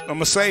like that. I'm going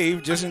to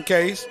save just in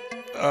case.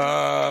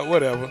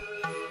 Whatever.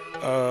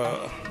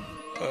 I'm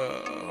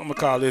going to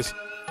call this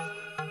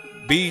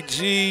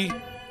BG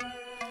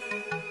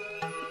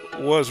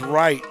was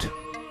right.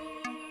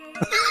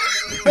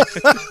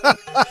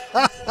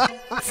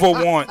 For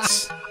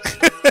once.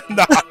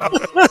 Nah.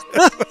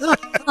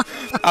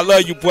 I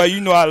love you, boy.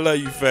 You know I love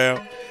you, fam.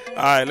 All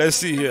right, let's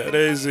see here.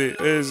 There's it.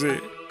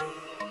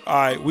 All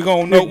right, we're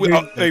going to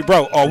know. Hey,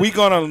 bro, are we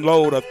going to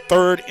load a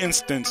third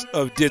instance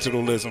of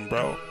digitalism,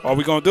 bro? Are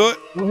we going to do it?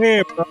 Go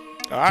ahead, bro.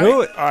 All right.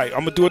 Do it. All right, I'm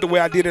going to do it the way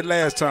I did it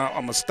last time.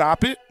 I'm going to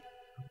stop it.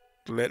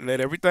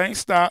 Let everything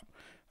stop.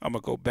 I'm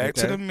going to go back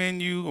to the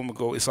menu. I'm going to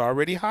go. It's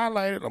already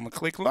highlighted. I'm going to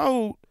click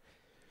load.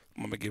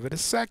 I'm going to give it a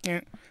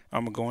second.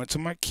 I'm going to go into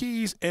my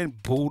keys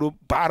and Buddha,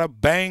 bada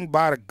bang,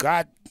 bada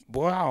God.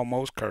 Boy, I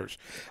almost cursed.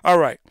 All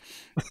right.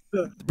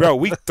 Bro,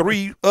 we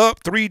 3 up,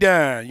 3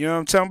 down. You know what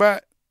I'm talking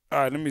about? All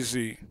right, let me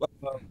see.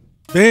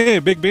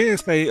 Big Ben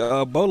say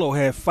Bolo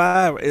had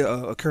 5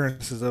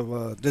 occurrences of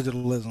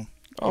digitalism.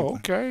 Oh,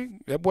 okay.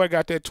 That boy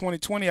got that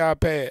 2020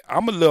 iPad.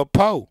 I'm a little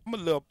po. You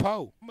know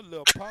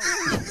what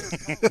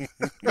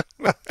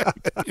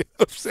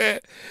I'm saying?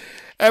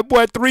 That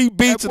boy 3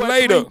 beats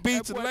later.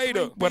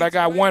 But I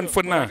got 1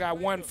 for now.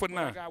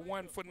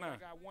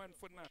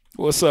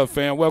 What's up,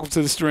 fam? Welcome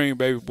to the stream,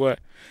 baby boy.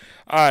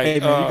 All right. Hey,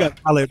 man, you got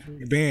to holler at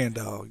Big Ben,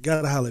 dog. You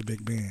got to holler at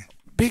Big Ben.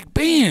 Big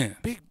Ben.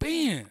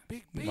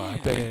 My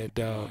bad,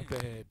 dog.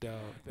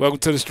 Welcome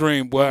to the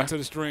stream, boy.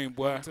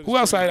 Who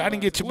else? I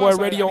didn't get your boy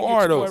Radio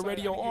Ardo.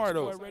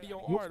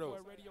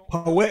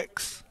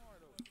 Poex.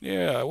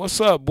 Yeah,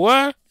 what's up,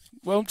 boy?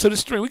 Welcome to the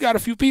stream. We got a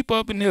few people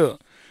up in here.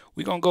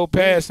 We gonna go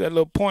past that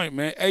little point,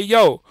 man. Hey,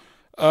 yo,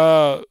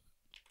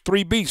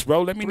 3 beats,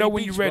 bro. Let me know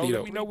when you're ready,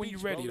 though.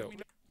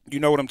 You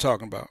know what I'm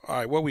talking about. All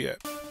right, where we at?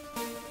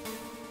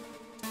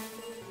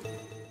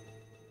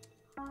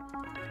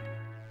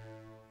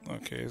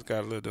 Okay, it's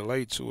got a little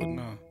delay to it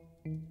now.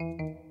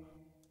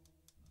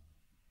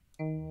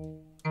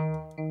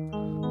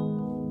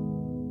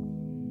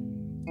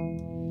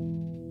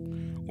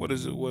 What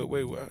is it?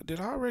 Wait,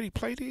 did I already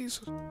play these?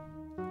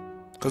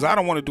 Because I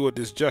don't want to do a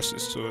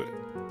disjustice to it.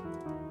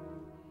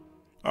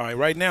 All right,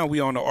 right now we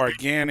on the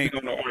organic.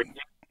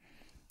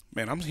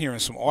 Man, I'm hearing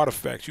some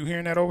artifacts. You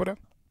hearing that over there?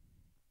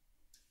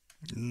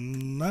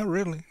 Not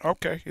really.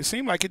 Okay, it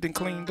seemed like it done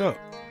cleaned up.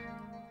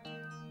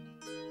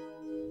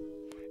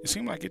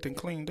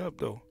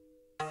 Though.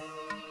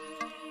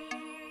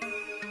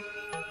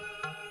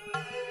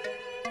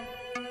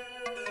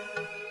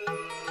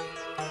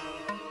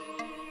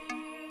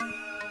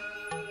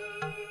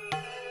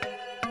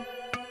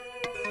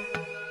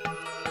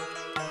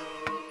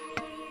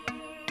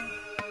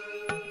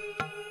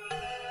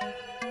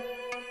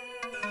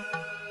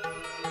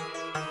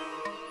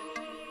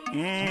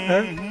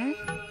 Mm-hmm.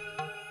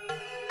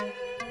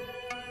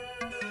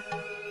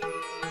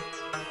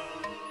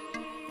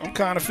 I'm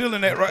kind of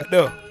feeling that right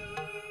there.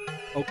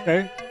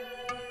 Okay.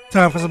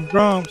 Time for some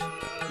drums.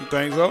 You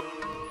think so?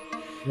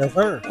 Yes,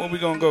 sir. What we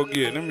gonna go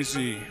get? Let me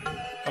see.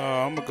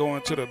 I'm gonna go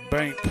into the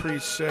bank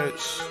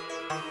presets.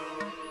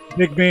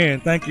 Big Ben,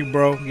 thank you,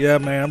 bro. Yeah,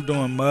 man, I'm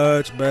doing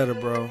much better,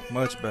 bro.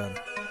 Much better.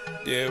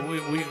 Yeah,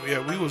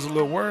 we was a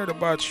little worried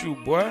about you,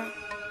 boy.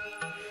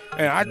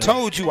 And I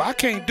told you I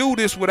can't do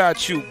this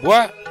without you,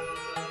 boy.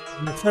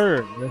 Yes,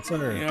 sir. Yes,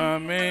 sir. You know what I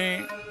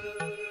mean?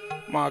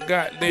 My Big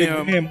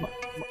goddamn Ben,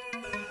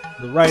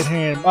 the right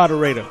hand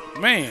moderator.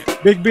 man.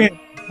 Big Ben,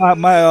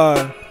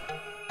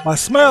 my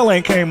smell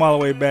ain't came all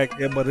the way back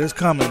yet, but it's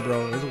coming,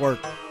 bro. It's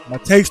working. My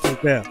taste is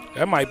there.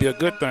 That might be a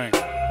good thing.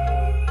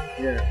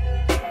 Yeah.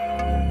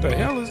 What the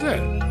hell is that?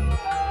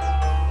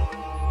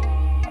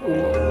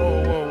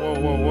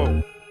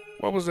 Whoa.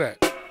 What was that?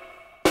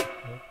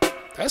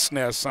 That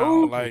snare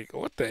sound like,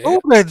 what the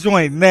hell? Oh, that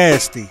joint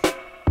nasty.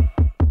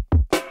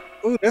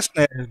 Ooh, that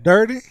snare is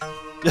dirty.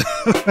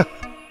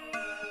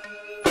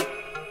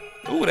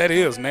 Ooh, that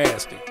is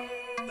nasty.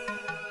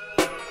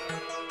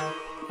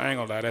 I ain't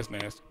gonna lie, that's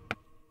nasty.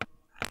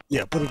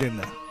 Yeah, put it in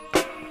there.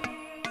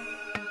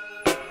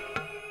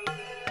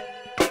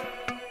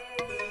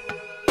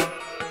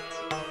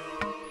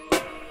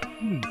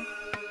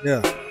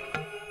 Yeah.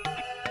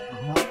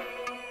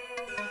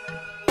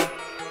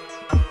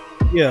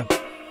 Yeah.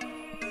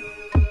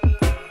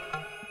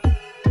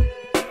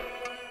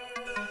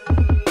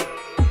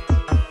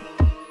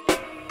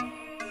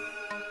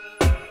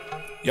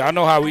 Y'all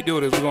know how we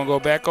do this. We're gonna go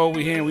back over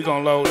here and we're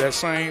gonna load that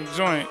same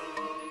joint.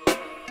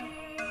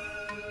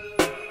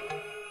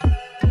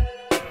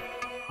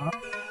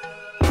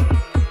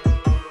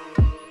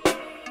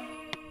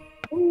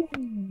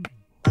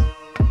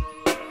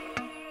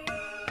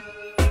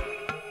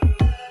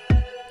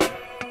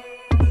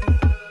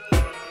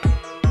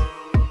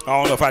 I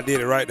don't know if I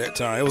did it right that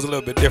time. It was a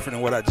little bit different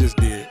than what I just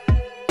did.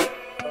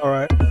 All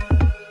right.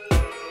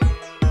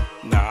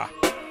 Nah.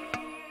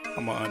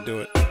 I'm gonna undo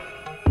it.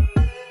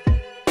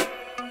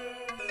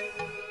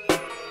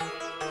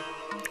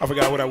 I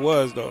forgot what I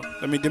was though.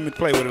 Let me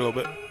play with it a little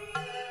bit.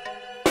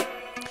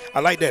 I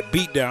like that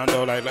beat down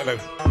though. Like.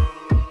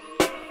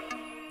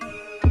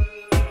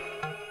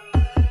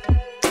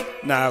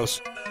 Nah, it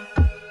was.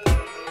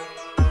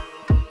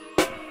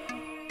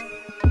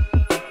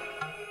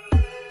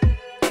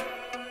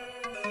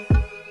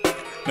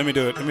 Let me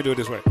do it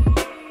this way.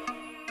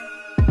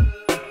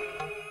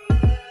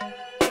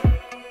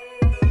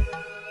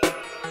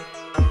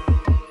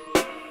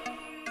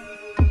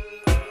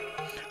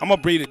 I'm gonna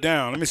breathe it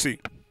down. Let me see.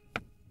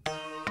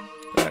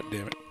 God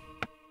damn it.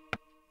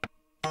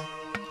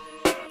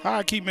 How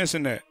I keep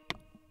missing that?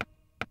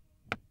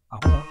 I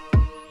don't know.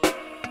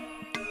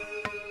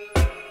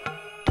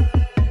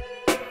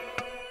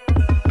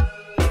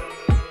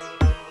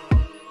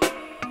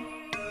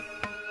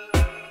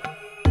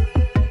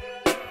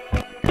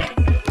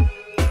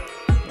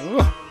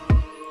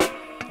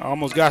 I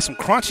almost got some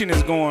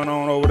crunchiness going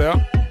on over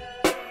there.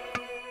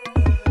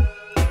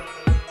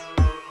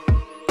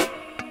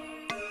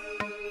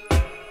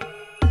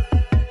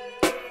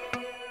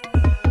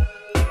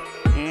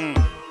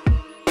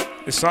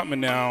 It's something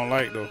in there I don't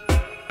like though.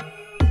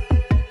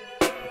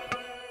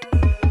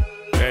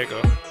 There you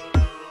go.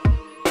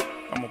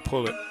 I'm gonna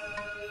pull it.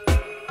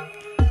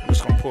 I'm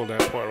just gonna pull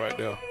that part right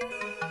there.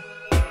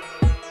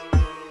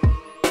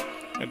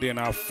 And then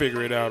I'll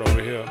figure it out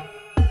over here.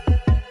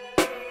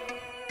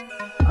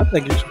 I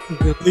think you should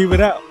just leave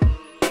it out.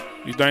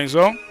 You think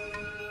so?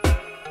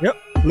 Yep,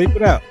 leave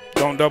it out.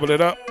 Don't double it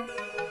up?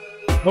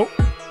 Nope.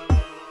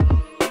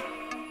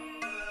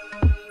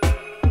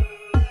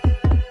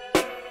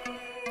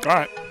 All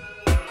right.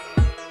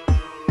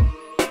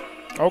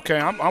 Okay,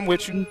 I'm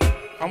with you.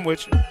 I'm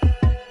with you.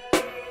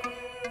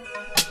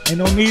 Ain't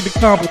no need to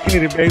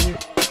complicate it, baby.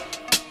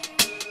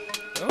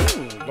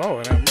 Oh,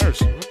 Lord have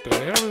mercy. What the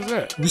hell is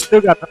that? You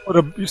still got to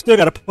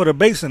put a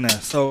bass in there,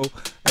 so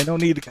ain't no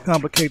need to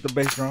complicate the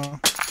bass drum.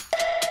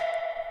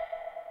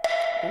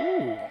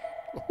 Ooh.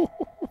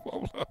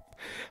 Hold up.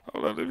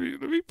 Let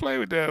me play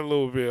with that a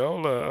little bit.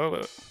 Hold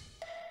up.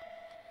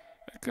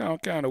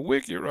 That kind of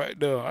wicked right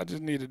there. I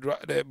just need to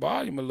drop that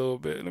volume a little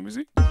bit. Let me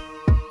see.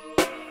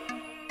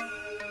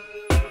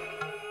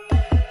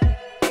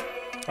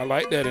 I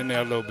like that in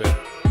there a little bit.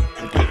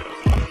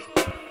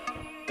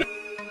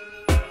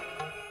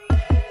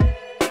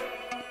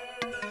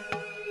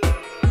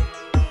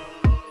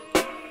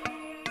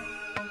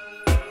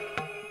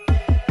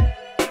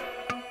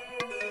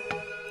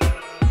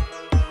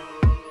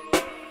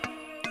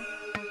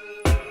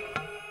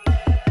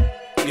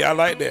 Yeah, I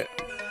like that.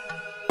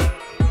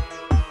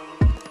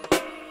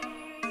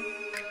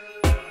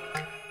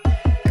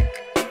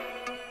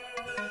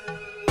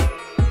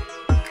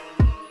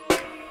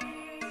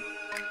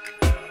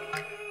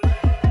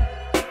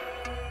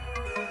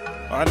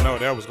 I know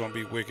that was gonna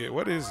be wicked.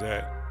 What is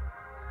that?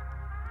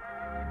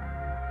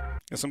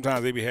 And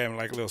sometimes they be having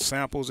like little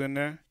samples in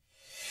there.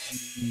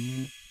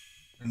 Mm-hmm.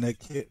 In that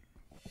kit.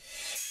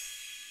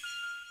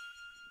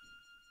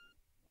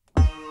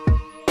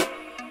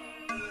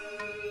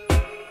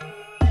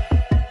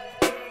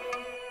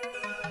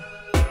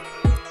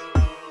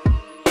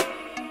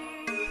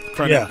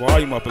 Turn that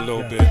volume up a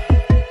little bit.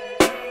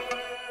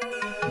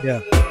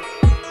 Yeah.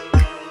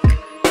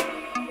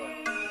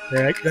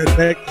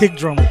 That kick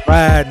drum was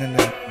riding in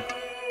there.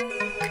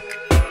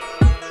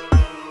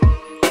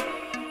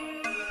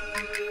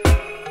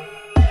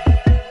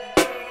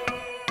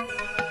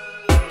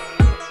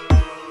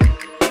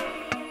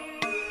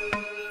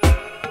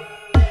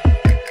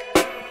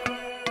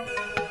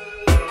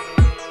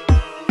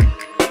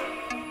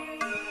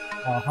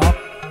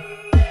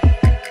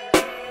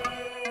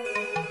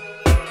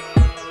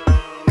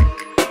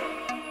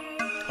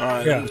 All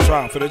right, Yeah. I'm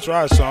gonna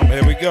try something.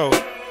 Here we go.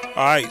 All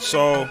right,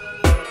 so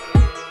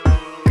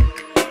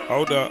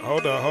hold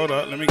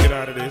up. Let me get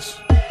out of this.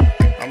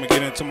 I'm gonna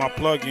get into my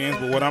plugins,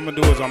 but what I'm gonna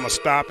do is I'm gonna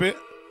stop it.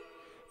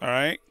 All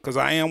right, because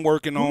I am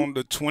working on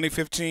the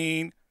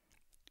 2015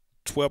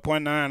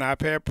 12.9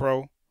 iPad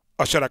Pro,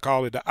 or should I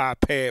call it the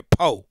iPad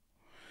Pro?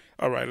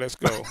 All right, let's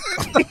go.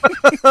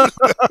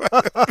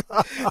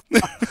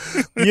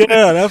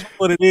 Yeah, that's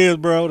what it is,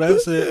 bro.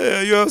 That's it.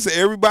 Yeah, you know what I'm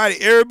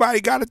saying?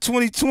 Everybody got a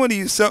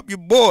 2020 except your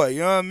boy, you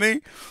know what I mean?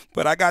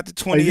 But I got the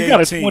 2018. You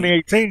got a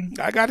 2018.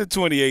 I got the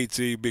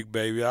 2018, big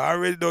baby. I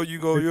already know you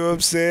go, you know what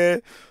I'm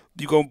saying?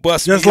 You gonna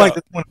bust Just me like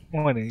up. the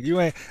 2020.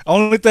 You ain't.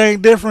 Only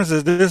thing difference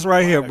is this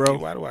right here, bro.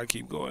 Why do I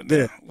keep going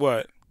there? Yeah.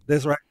 What?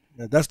 This right.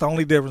 That's the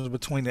only difference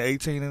between the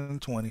 18 and the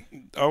 20.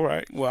 All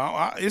right.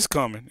 Well, it's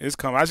coming. It's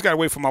coming. I just gotta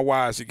wait for my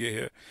wires to get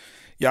here.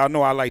 Y'all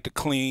know I like to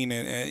clean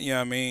and you know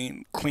what I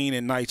mean, clean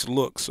and nice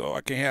look. So I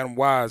can't have them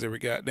wires every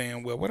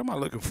goddamn well. What am I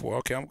looking for?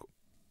 Okay,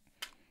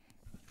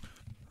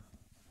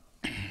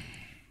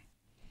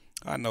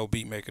 I know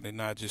BeatMaker did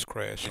not just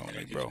crash on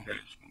me, bro.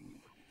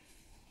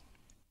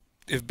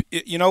 If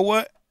you know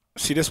what?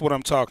 See, this is what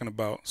I'm talking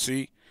about.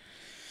 See?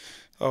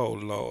 Oh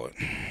Lord.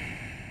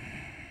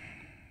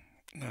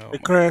 No,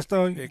 It crashed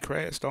on you? it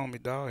crashed on me,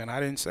 dog, and I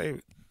didn't save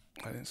it.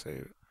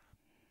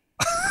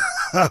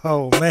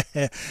 Oh, man.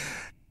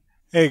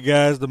 Hey,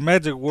 guys, the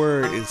magic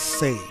word is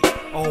save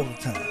all the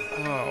time.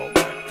 Oh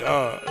my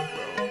God, bro.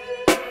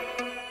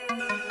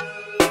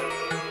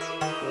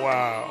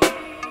 Wow.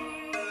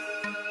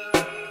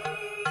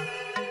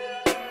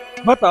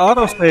 But the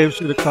autosave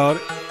should have caught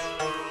it.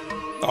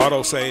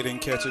 Autosave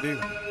didn't catch it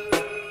either.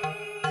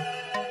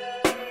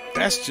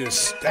 That's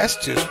just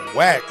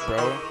whack,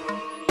 bro.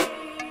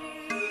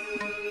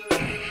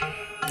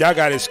 Y'all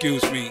gotta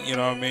excuse me, you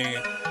know what I mean?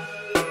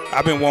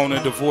 I've been wanting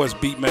to divorce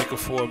BeatMaker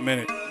for a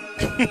minute.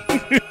 You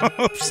know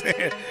what I'm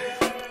saying?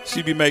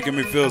 She be making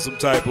me feel some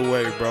type of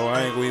way, bro.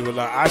 I ain't gonna even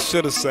lie. I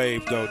should have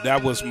saved though.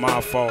 That was my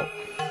fault.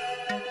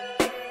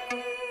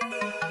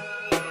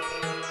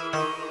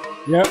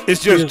 Yep.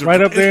 It's just right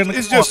up there.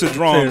 It's just the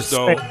drums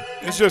though. Save.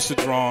 It's just the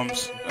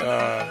drums.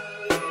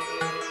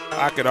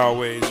 I could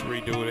always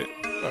redo it.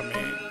 I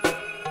mean,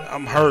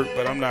 I'm hurt,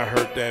 but I'm not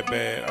hurt that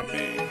bad. I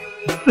mean,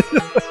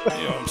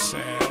 you know what I'm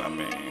saying? I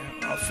mean,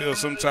 I feel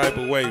some type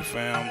of way,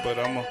 fam, but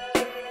I'm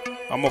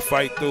gonna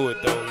fight through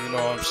it though. You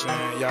know what I'm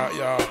saying?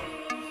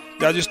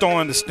 Y'all just don't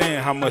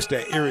understand how much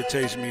that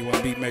irritates me when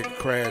BeatMaker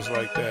crash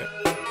like that.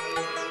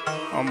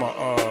 I'm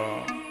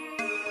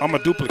gonna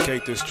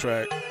duplicate this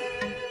track.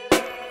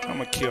 I'm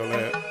gonna kill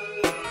that.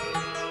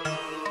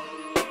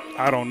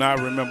 I do not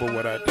remember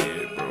what I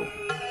did, bro.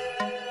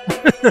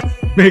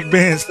 Big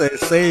Ben said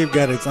save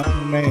got its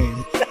own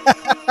name.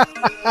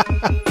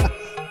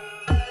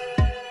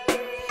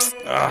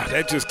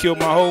 That just killed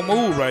my whole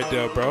mood right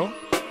there, bro.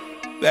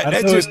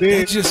 That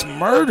just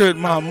murdered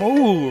my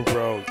mood,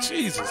 bro.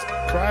 Jesus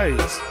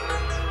Christ.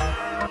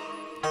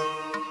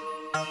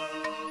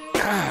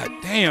 God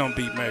damn,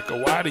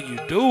 BeatMaker, why do you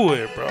do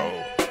it,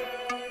 bro?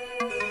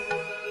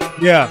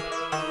 Yeah.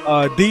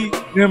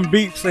 Them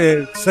Beat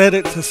said set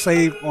it to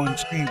save on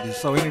changes.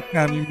 So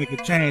anytime you make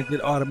a change,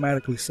 it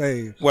automatically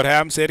saves. What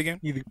happened? Say it again.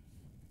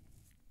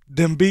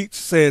 Them Beats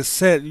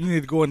says you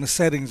need to go into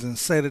settings and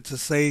set it to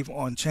save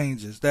on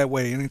changes. That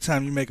way,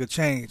 anytime you make a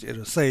change,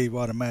 it'll save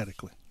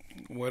automatically.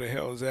 Where the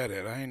hell is that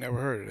at? I ain't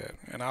never heard of that.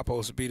 And I'm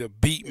supposed to be the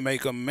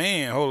BeatMaker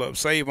man. Hold up,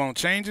 save on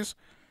changes?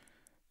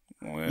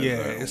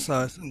 It's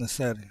in the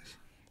settings.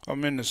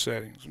 I'm in the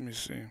settings. Let me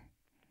see.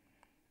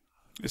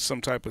 It's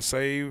some type of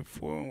save.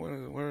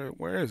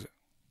 Where is it?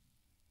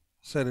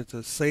 Set it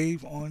to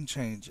save on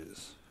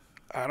changes.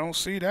 I don't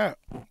see that.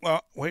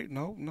 Wait,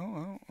 no, I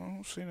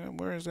don't see that.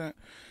 Where is that?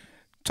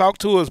 Talk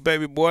to us,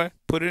 baby boy.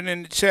 Put it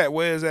in the chat.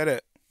 Where is that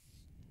at?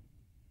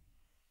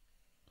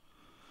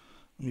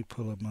 Let me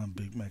pull up my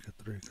BeatMaker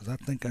 3 because I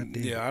think I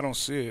did. Yeah, I don't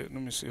see it.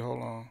 Let me see.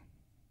 Hold on.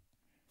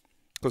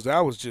 Because that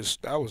was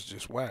just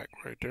whack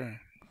right there.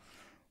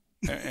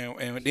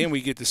 and then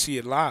we get to see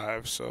it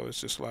live, so it's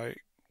just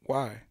like,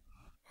 why?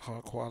 High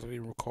quality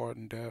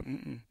recording dab.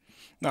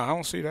 No, I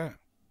don't see that.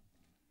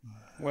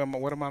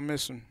 What am I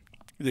missing?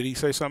 Did he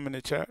say something in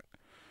the chat?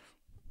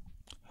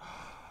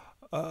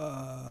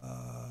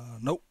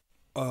 Nope.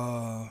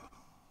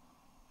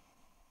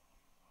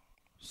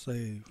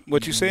 Save.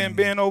 What you saying,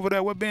 Ben, over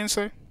there? What Ben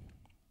say?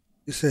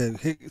 He said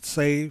hit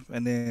save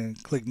and then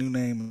click new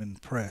name and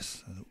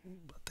press. I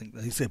think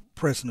he said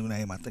press new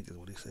name. I think is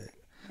what he said.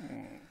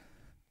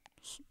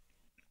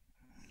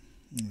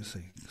 Let me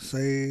see.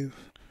 Save.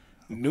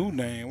 New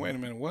name. Wait a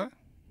minute. What?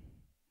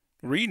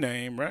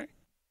 Rename, right?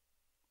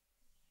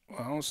 Well,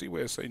 I don't see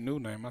where it say new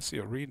name. I see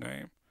a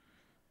rename.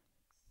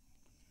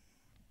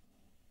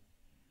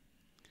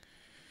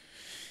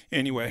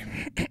 Anyway,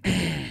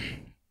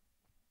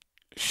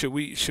 should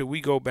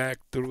we go back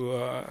through?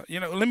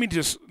 Let me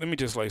just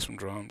lay some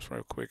drums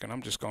real quick, and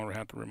I'm just gonna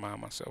have to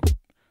remind myself.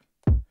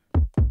 I'm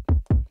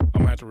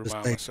gonna have to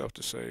remind myself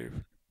to save.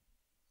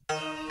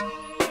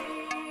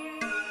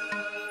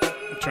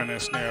 Turn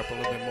that snare up a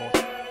little bit more.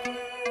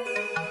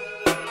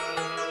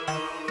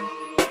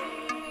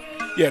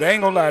 Yeah, they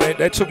ain't gonna lie,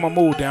 that took my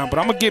mood down. But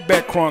I'm gonna get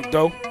back crunk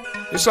though.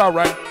 It's all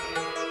right.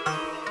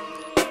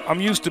 I'm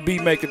used to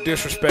BeatMaker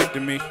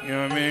disrespecting me. You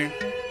know what I mean?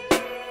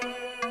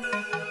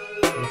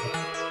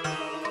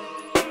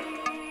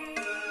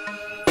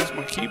 Is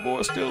my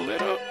keyboard still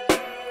lit up?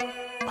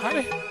 How the?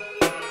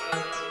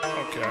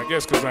 Okay, I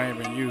guess because I ain't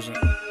been using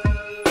it.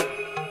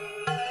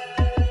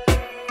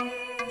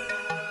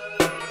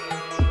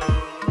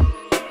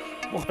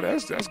 Boy,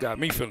 that's got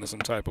me feeling some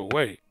type of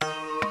way.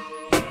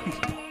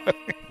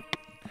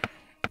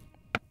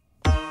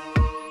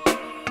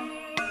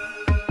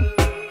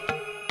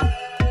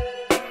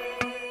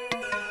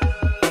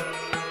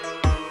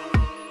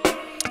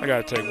 I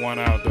gotta take one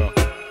out though.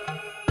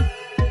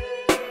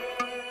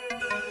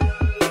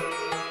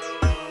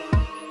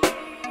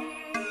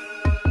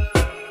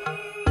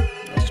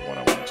 That's the one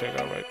I want to take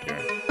out right there.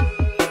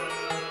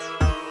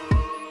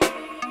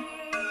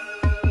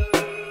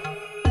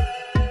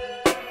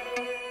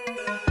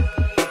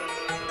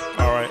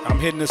 All right, I'm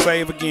hitting the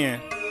save again.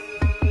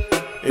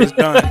 It's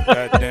done.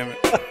 God damn it.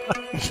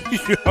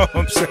 You know what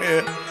I'm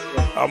saying?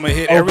 I'm gonna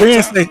hit every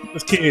Ben time. said he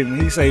was kidding.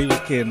 He said he was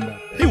kidding about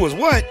that. He was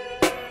what?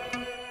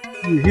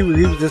 He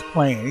was just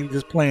playing. He was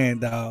just playing,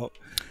 dog.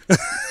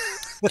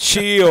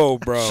 Chill,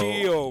 bro.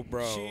 Chill,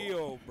 bro.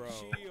 Chill, bro.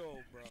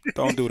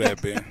 Don't do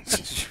that, Ben.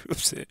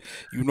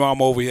 You know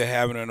I'm over here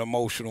having an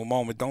emotional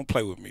moment. Don't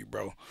play with me,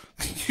 bro.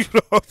 You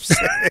know what I'm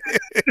saying?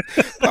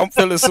 I'm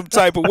feeling some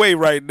type of way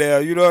right now.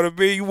 You know what I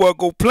mean? You want to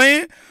go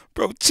playing?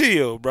 Bro,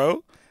 chill,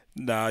 bro.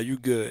 Nah, you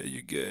good.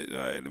 You good. All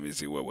right, let me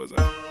see. What was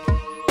I?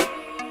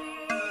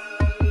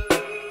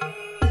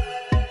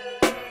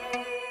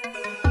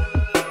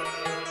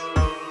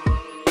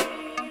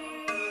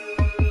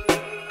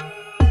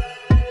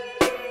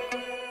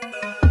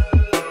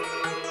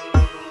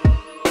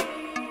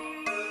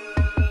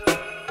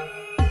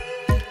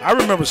 I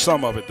remember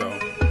some of it though.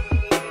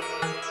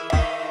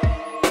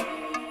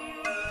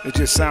 It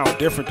just sounds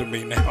different to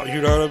me now.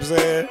 You know what I'm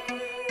saying?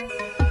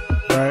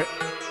 Right.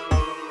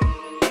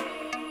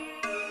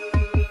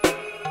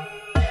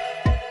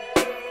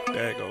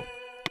 There you go.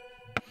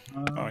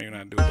 Oh, you're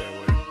not doing it that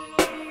way.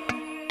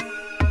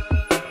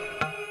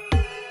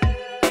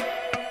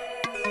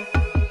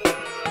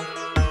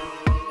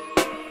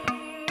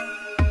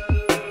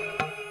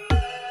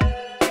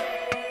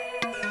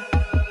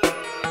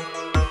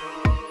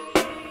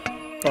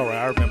 All right,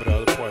 I remember the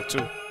other part too.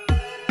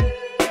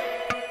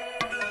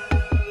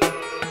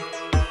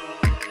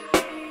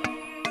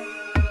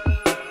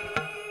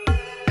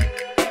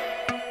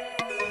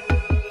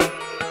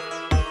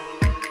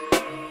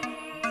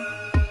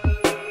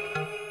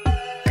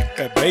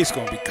 That bass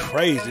gonna be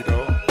crazy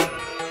though.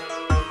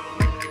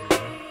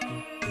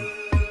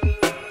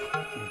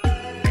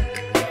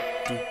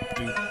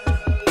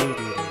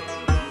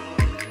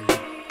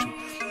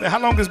 Man, how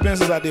long has it been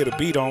since I did a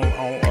beat on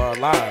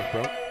live,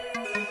 bro?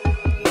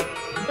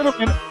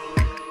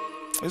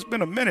 It's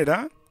been a minute,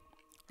 huh?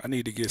 I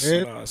need to get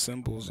some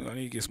cymbals and I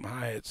need to get some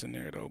hi-hats in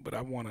there though. But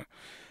I wanna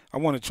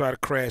try to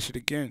crash it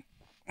again.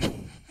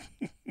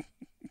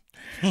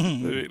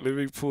 let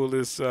me pull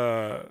this.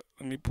 Let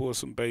me pull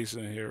some bass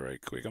in here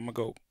right quick. I'm gonna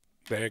go.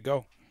 There you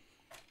go.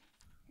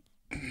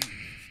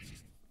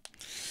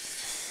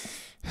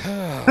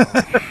 Oh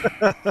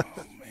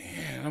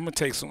man, I'm gonna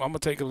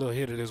take a little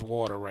hit of this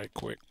water right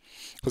quick,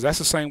 cause that's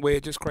the same way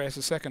it just crashed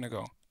a second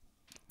ago.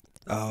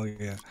 Oh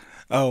yeah.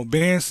 Oh,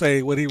 Ben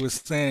say what he was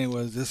saying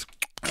was just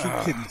keep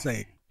hitting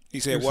save.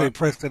 He said he what? Said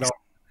press it off.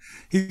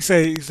 He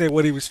said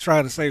what he was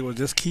trying to say was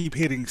just keep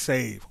hitting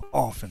save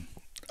often.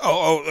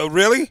 Oh,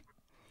 really?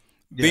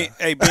 Yeah.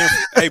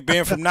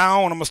 Ben, from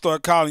now on, I'm gonna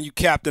start calling you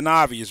Captain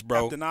Obvious,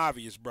 bro. Captain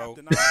Obvious, bro.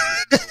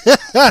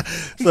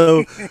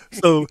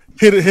 So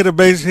hit a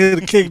bass,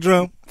 hit a kick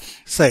drum,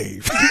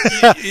 save.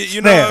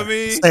 You know what I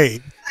mean?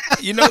 Save.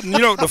 You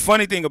know the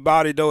funny thing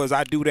about it though is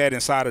I do that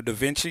inside of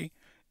DaVinci.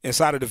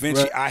 Inside of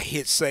DaVinci, right. I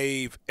hit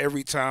save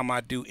every time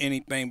I do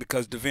anything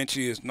because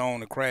DaVinci is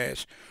known to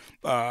crash.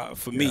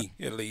 For me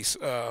at least.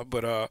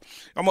 But I'm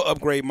gonna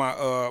upgrade my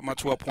my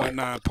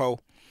 12.9 Pro,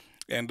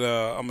 and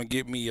I'm gonna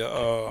get me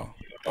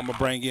I'm gonna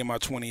bring in my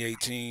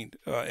 2018.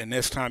 And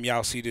next time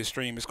y'all see this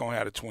stream, it's gonna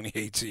have the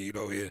 2018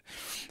 over here,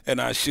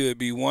 and I should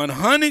be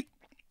 100.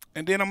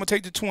 And then I'm gonna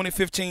take the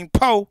 2015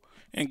 Pro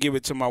and give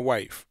it to my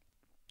wife,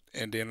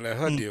 and then let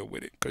her deal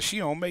with it, cause she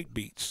don't make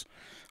beats.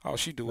 All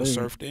she do is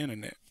surf the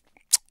internet.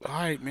 All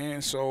right,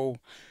 man. So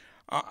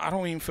I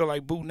don't even feel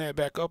like booting that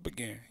back up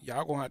again.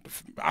 Y'all gonna have to.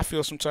 I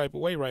feel some type of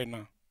way right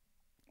now.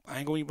 I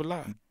ain't gonna even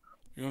lie.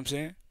 You know what I'm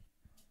saying?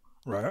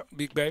 Right.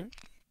 Big baby.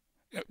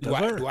 Do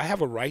I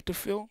have a right to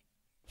feel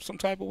some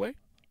type of way?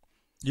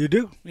 You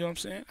do. You know what I'm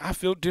saying? I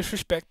feel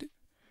disrespected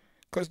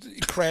because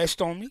it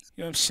crashed on me.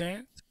 You know what I'm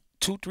saying?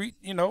 2, 3.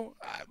 You know.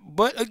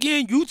 But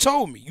again, you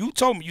told me. You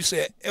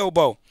said,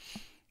 Elbow,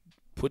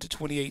 put the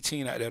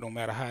 2018 out there. No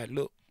matter how it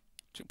look.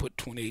 Just put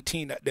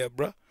 2018 out there,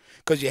 bruh.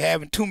 Because you're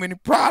having too many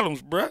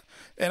problems, bruh.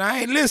 And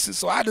I ain't listen,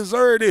 so I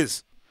deserve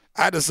this.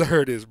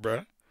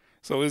 Bruh.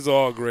 So it's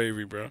all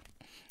gravy, bruh.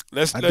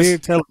 let's. I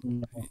did tell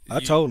him. I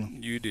told him.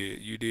 You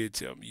did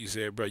tell me. You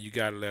said, bro, you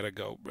gotta let her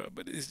go, bro.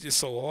 But it's just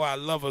so hard.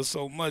 I love her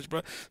so much,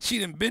 bro. She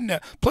done been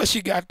there. Plus,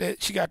 she got the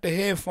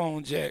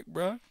headphone jack,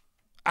 bro.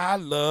 I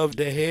love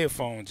the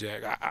headphone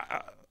jack.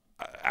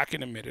 I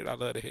can admit it. I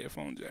love the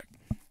headphone jack.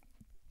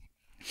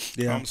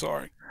 Yeah. I'm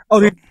sorry. Oh,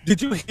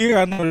 did you hear?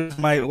 I know this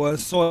might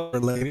was sort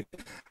of related.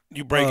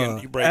 You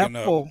breaking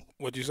Apple, up.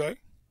 What'd you say?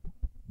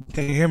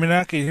 Can you hear me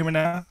now? Can you hear me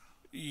now?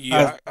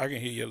 Yeah, I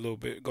can hear you a little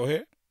bit. Go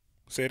ahead.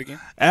 Say it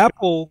again.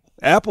 Apple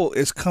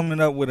is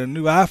coming up with a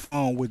new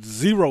iPhone with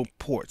 0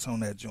 ports on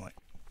that joint.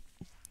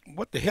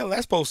 What the hell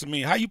that's supposed to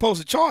mean? How you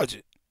supposed to charge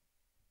it?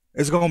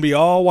 It's gonna be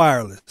all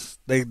wireless.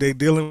 They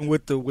dealing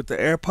with the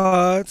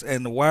AirPods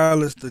and the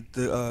wireless the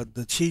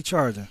Qi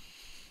charger.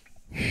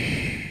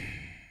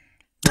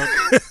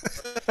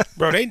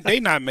 Bro, they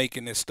not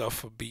making this stuff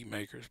for beat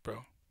makers,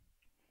 bro.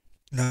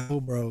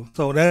 No, bro.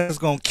 So that's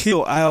gonna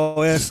kill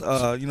iOS.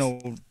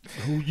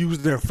 Who use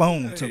their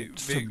phone to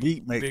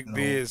beat make. Big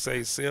Biz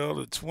say sell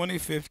a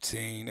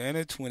 2015 and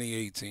a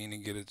 2018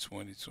 and get a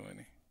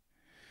 2020.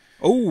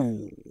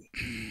 Oh,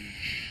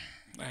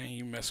 I ain't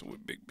even messing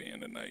with Big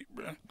Ben tonight,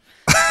 bro.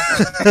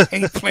 I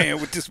ain't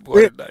playing with this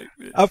boy tonight,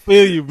 man. I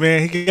feel you,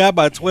 man. He got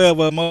about 12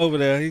 of them over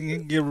there. He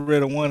can get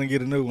rid of one and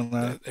get a new one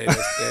now.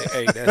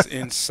 Hey, that's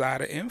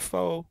insider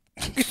info.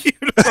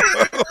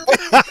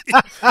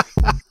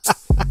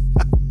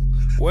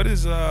 What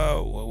is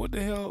what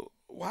the hell?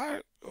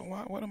 Why?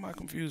 What am I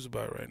confused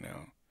about right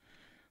now?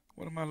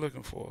 What am I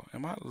looking for?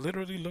 Am I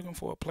literally looking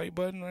for a play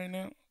button right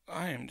now?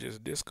 I am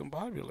just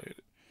discombobulated.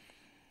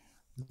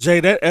 Jay,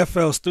 that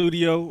FL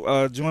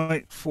Studio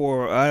joint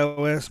for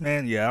iOS,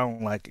 man, yeah, I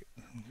don't like it.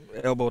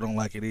 Elbow don't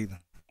like it either.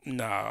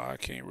 Nah, I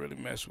can't really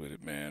mess with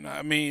it, man.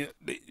 I mean,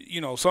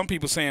 some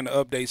people saying the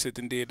updates that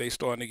they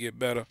starting to get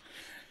better.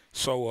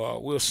 So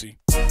we'll see.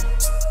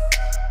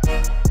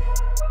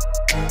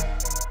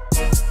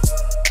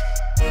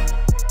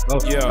 Oh,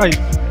 yeah.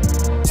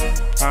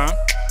 Huh?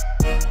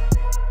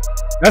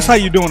 That's how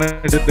you doing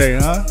it today,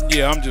 huh?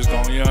 Yeah, I'm just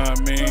going, you know what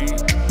I mean?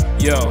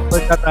 Yo.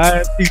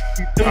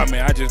 I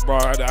mean, I just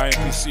brought out the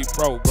IMPC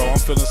Pro, bro. I'm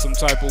feeling some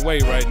type of way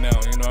right now,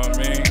 you know what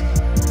I mean?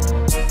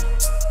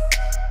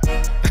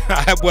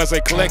 I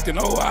wasn't collecting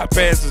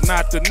iPads is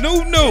not the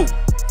new.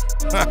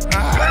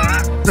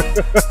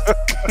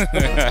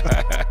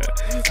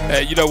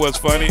 Hey, you know what's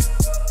funny?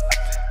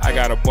 I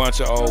got a bunch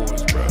of old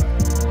ones, bro.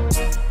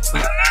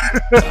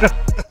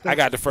 I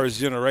got the first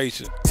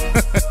generation.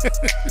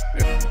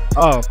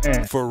 Oh,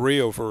 man. For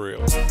real.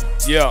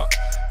 Yeah.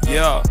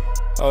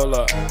 Hold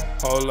up.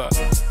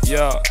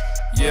 Yeah.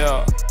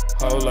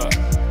 Hold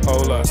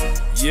up.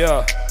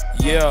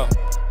 Yeah.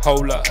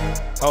 Hold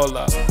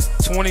up.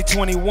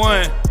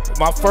 2021,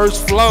 my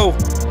first flow.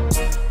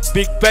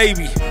 Big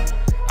baby,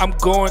 I'm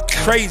going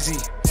crazy.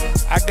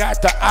 I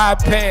got the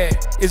iPad,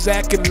 it's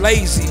acting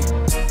lazy.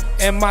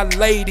 And my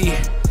lady,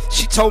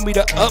 she told me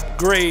to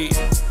upgrade.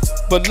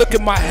 But look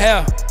at my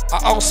hair, I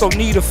also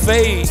need a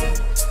fade.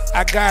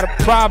 I got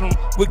a problem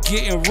with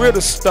getting rid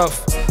of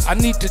stuff. I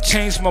need to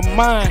change my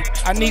mind,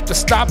 I need to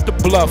stop the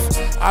bluff.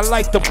 I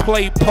like to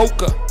play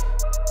poker,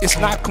 it's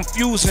not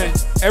confusing.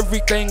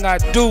 Everything I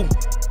do,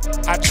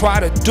 I try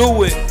to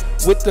do it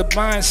with the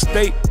mind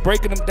state,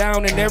 breaking them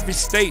down in every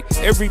state.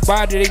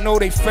 Everybody, they know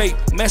they fake.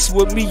 Messing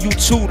with me, you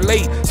too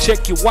late.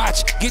 Check your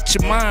watch, get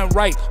your mind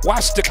right.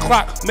 Watch the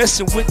clock,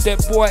 messing with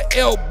that boy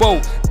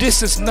elbow.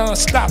 This is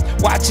non-stop.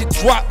 Watch it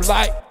drop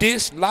like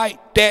this, like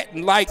that,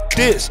 and like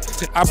this.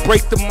 I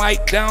break the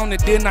mic down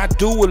and then I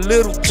do a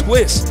little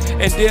twist,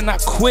 and then I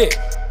quit.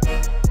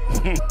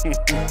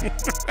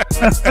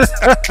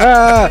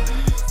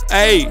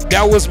 Hey,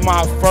 that was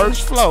my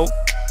first flow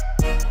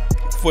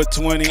for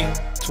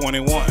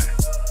 2021.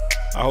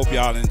 I hope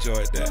y'all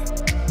enjoyed that.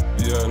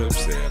 You know what I'm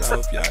saying? I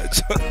hope y'all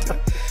enjoyed that.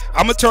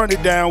 I'm going to turn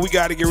it down. We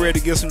got to get ready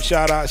to get some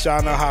shout outs.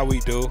 Y'all know how we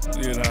do.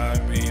 You know what I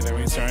mean? Let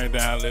me turn it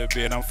down a little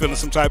bit. I'm feeling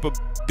some type of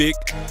big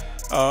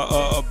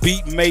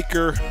beat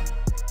maker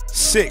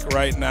sick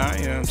right now.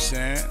 You know what I'm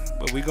saying?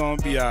 But we going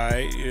to be all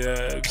right. You know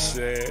what I'm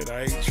saying?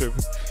 I ain't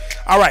tripping.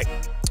 All right.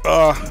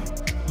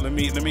 Let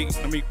me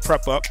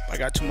prep up. I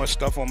got too much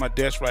stuff on my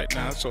desk right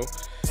now, so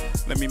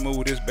let me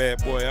move this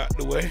bad boy out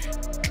the way.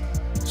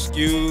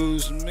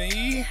 Excuse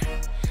me.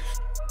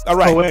 All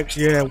right. Correct.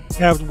 Yeah,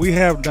 we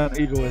have done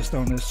Egoist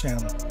on this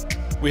channel.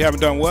 We haven't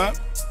done what?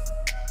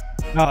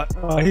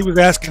 He was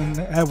asking,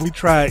 have we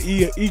tried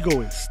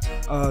Egoist,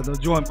 the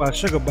joint by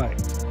Sugar Bite?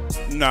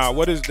 Nah,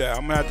 what is that?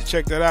 I'm gonna have to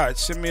check that out.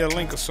 Send me a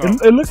link or something.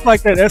 It looks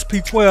like that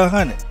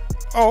SP1200.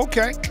 Oh,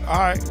 okay. All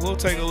right, we'll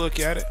take a look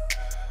at it.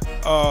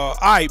 All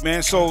right,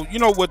 man. So you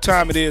know what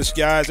time it is,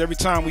 guys. Every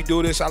time we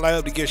do this, I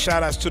like to give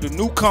shout outs to the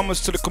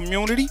newcomers to the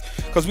community,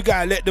 because we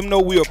gotta let them know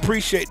we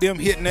appreciate them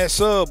hitting that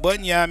sub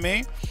button. Yeah,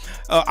 man.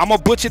 I'm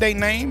gonna butcher their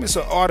name. It's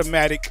an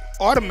automatic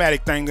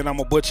thing that I'm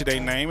gonna butcher their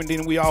name, and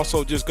then we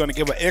also just gonna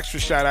give an extra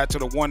shout out to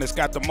the one that's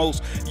got the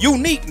most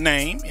unique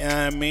name. You know what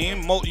I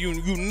mean? Most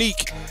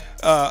unique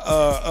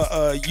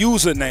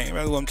username.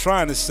 That's what I'm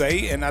trying to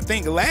say. And I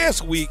think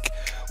last week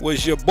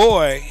was your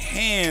boy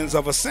Hands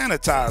of a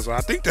Sanitizer.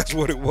 I think that's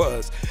what it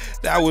was.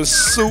 That was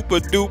super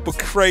duper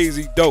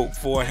crazy dope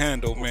for a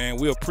handle, man.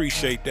 We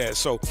appreciate that.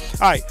 So, all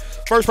right,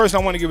 first person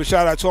I want to give a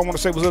shout out to, I want to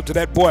say what's up to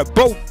that boy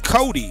Bo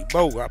Cody.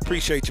 Bo, I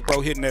appreciate you,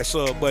 Bo, hitting that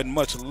sub button.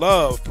 Much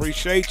love,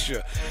 appreciate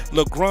you.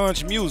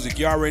 LaGrange Music,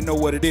 you already know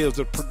what it is.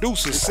 The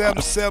producer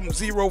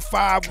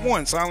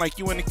 77051, sound like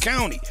you in the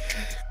county.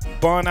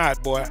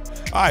 Barnard, boy.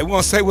 All right, we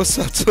want to say what's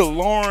up to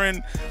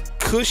Lauren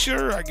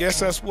Kusher, I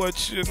guess that's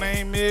what your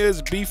name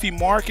is. Beefy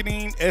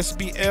Marketing,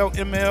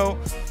 SBLML.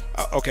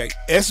 Okay,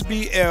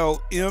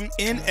 SBLMNL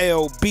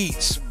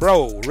Beats.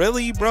 Bro,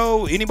 really,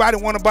 bro? Anybody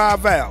want to buy a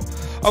Val?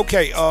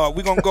 Okay,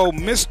 we're going to go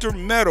Mr.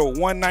 Metal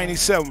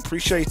 197.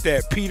 Appreciate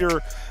that.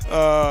 Peter,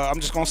 I'm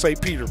just going to say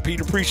Peter.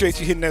 Peter, appreciate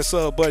you hitting that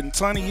sub button.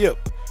 Tommy Ip.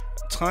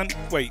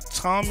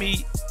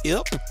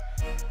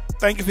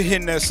 Thank you for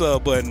hitting that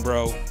sub button,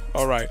 bro.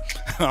 All right.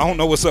 I don't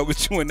know what's up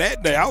with you in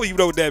that day. I don't even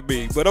know what that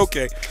means, but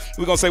okay.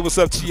 We're going to say what's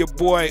up to your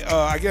boy.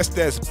 I guess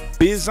that's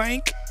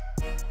Bizank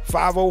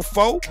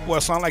 504. Boy,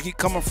 sound like he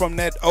coming from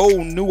that old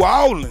New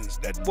Orleans.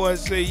 That boy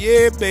say,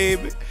 yeah,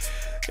 baby.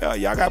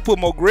 Y'all got to put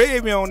more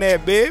gravy on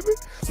that, baby.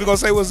 We're going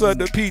to say what's up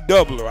to P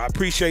Doubler. I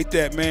appreciate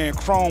that, man.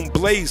 Chrome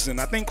Blazing.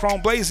 I think Chrome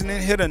Blazing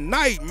in here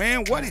tonight,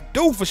 man. What it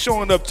do for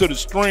showing up to the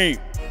stream?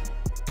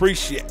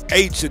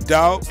 Appreciate you,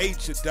 dog.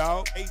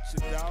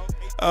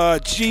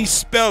 G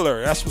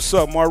Speller, that's what's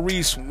up.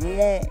 Maurice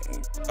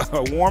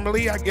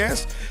Warmly, I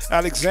guess.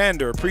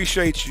 Alexander,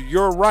 appreciate you.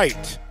 You're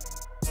right.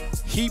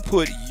 He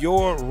put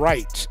 "you're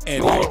right"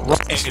 and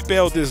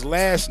spelled his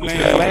last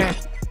name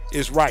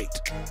is right.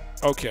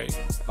 Okay.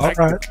 All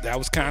right. That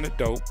was kind of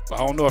dope. I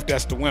don't know if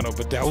that's the winner,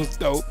 but that was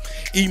dope.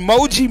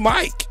 Emoji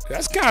Mike,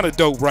 that's kind of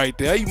dope right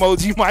there.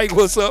 Emoji Mike,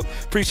 what's up?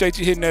 Appreciate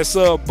you hitting that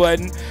sub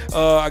button.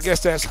 I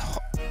guess that's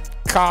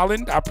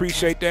Colin, I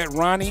appreciate that.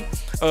 Ronnie,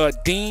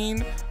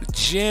 Dean,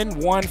 Jen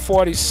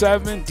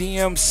 147,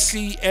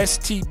 DMC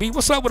STB.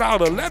 What's up with all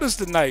the letters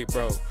tonight,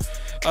 bro?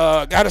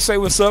 Gotta say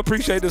what's up.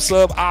 Appreciate the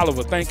sub.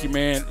 Oliver, thank you,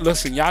 man.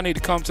 Listen, y'all need to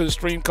come to the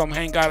stream, come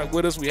hang out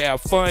with us. We have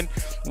fun.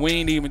 We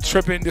ain't even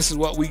tripping. This is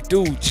what we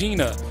do.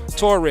 Gina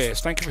Torres,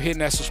 thank you for hitting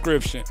that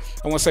subscription.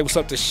 I want to say what's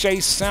up to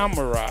Shay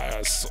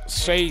Samurai,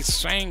 Shay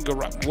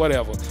Sangara,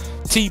 whatever.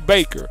 T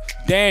Baker,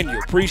 Daniel,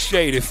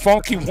 appreciate it.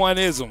 Funky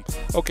Oneism.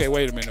 Okay,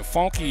 wait a minute.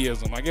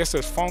 Funkyism. I guess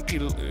that's funky.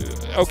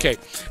 Okay,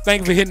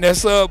 thank you for hitting that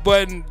sub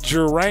button.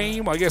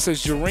 Jareem, I guess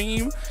it's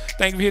Jareem.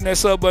 Thank you for hitting that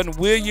sub button.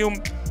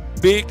 William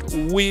Big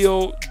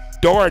Wheel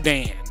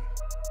Dardan,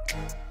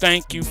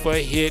 thank you for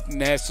hitting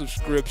that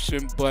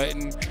subscription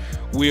button.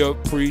 We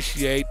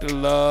appreciate the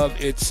love.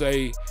 It's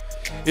a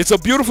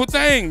beautiful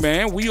thing,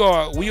 man. We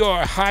are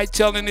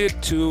hightailing it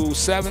to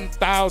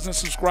 7,000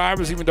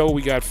 subscribers, even though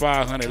we got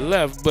 500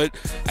 left. But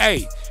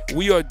hey,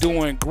 we are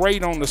doing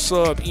great on the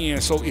sub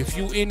end. So if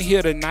you in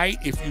here tonight,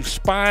 if you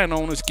spying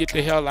on us, get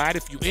the hell out.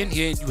 If you in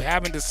here and you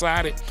haven't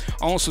decided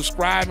on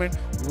subscribing,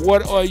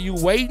 what are you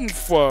waiting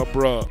for,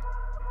 bruh?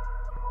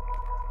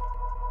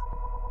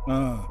 You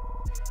know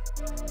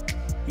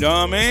what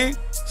I mean?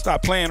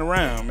 Stop playing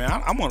around, man.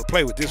 I'm gonna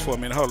play with this for a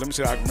minute. Hold on, let me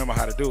see if I can remember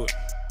how to do it.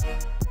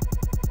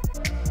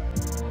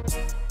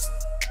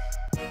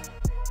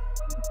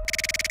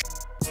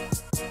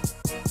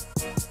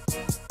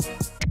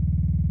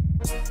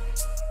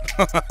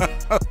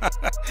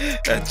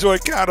 That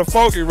joint kind of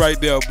funky right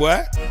there,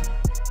 boy.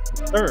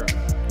 Sure.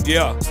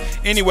 Yeah.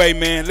 Anyway,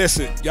 man,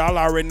 listen, y'all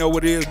already know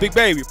what it is. Big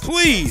Baby,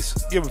 please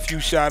give a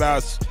few shout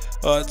outs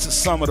to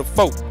some of the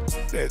folk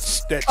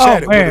that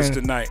chatted with us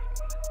tonight.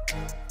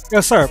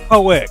 Yes, sir.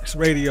 PoX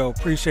Radio,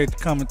 appreciate you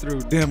coming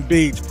through. Them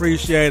Beats,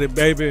 appreciate it,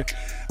 baby.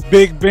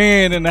 Big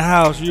Ben in the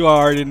house, you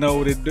already know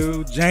what it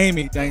do.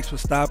 Jamie, thanks for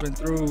stopping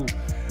through.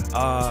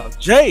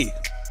 Jay,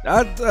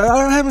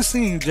 I haven't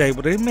seen Jay,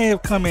 but they may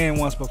have come in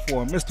once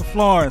before. Mr.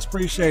 Florence,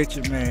 appreciate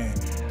you, man.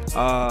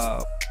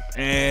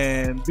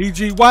 And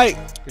BG White,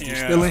 you're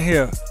still in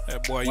here.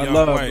 That boy, One Young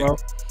love, White. bro.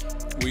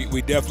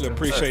 We definitely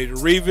appreciate it.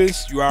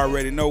 Revis, you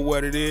already know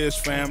what it is,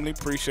 family.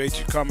 Appreciate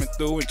you coming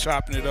through and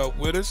chopping it up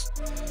with us.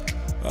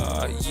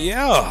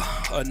 Yeah,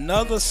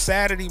 another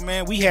Saturday,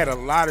 man. We had a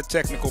lot of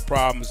technical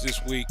problems this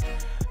week.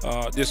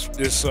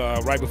 This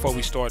right before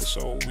we started,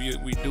 so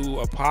we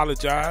do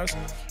apologize.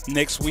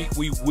 Next week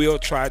we will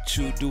try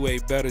to do a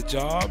better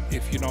job.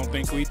 If you don't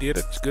think we did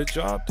a good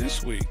job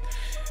this week,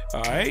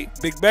 all right,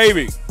 Big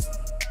Baby.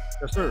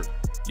 Yes, sir.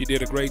 You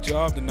did a great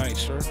job tonight,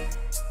 sir.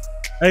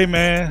 Hey,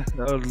 man,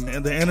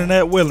 the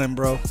internet willing,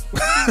 bro.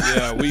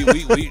 Yeah, we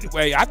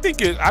wait. I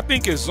think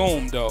it's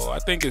Zoom though. I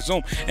think it's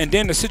Zoom. And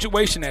then the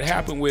situation that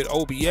happened with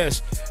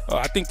OBS,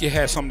 I think it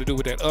had something to do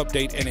with that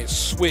update, and it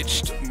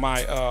switched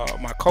my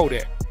my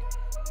codec.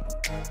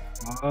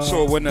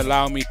 So it wouldn't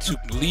allow me to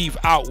leave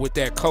out with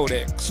that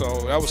codec.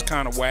 So that was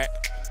kind of whack.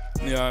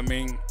 You know what I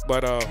mean?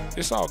 But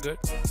it's all good.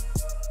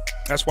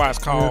 That's why it's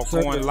called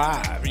going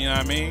live. You know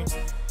what I mean?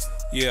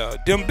 Yeah,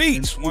 them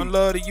beats. One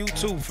love to you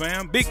too,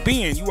 fam. Big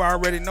Ben, you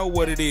already know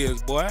what it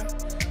is, boy.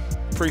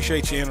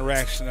 Appreciate your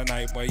interaction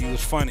tonight, boy. You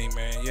was funny,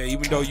 man. Yeah,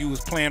 even though you was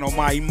playing on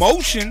my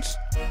emotions,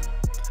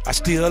 I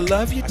still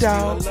love you,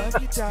 dog.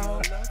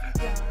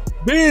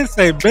 Ben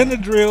say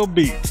Benadryl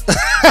beats.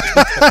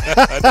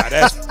 now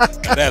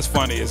that's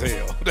funny as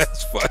hell.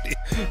 That's funny.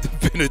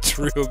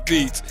 Benadryl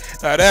beats.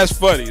 Now that's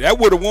funny. That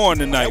would have won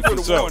tonight.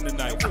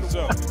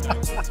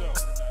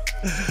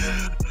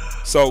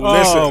 So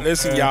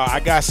listen, y'all. I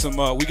got some.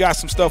 We got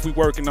some stuff we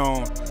working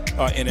on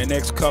in the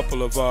next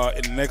couple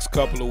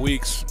of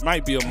weeks.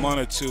 Might be a month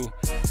or two.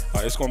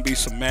 It's gonna be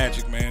some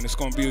magic, man. It's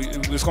gonna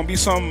be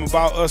something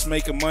about us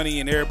making money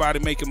and everybody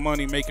making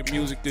money, making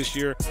music this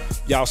year.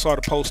 Y'all saw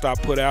the post I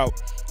put out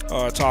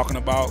talking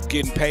about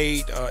getting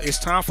paid. It's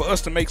time for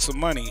us to make some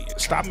money.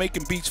 Stop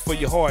making beats for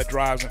your hard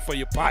drives and for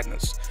your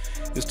partners.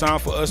 It's time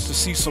for us to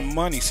see some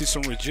money, see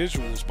some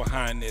residuals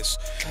behind this.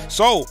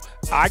 So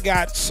I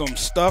got some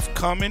stuff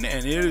coming,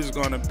 and it is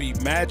going to be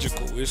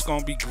magical. It's going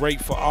to be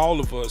great for all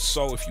of us.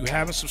 So if you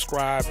haven't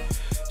subscribed,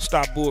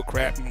 stop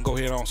bullcrapping and go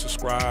ahead on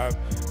subscribe.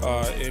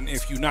 And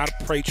if you're not a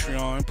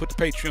Patreon, put the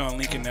Patreon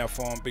link in there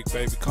for them, big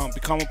baby. Become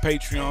a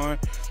Patreon.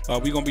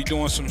 We're going to be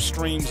doing some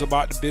streams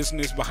about the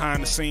business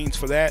behind the scenes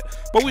for that.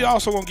 But we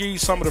also going to give you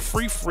some of the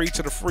free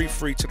to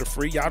the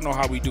free. Y'all know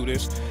how we do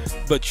this.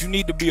 But you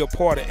need to be a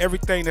part of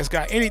everything that's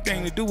got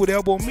anything to do with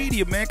Elbow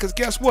Media, man, because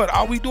guess what?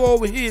 All we do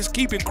over here is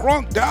keeping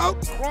crunk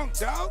out.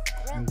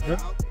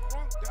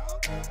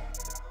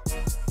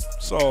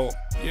 So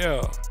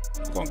yeah,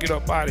 we're gonna get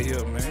up out of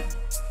here, man.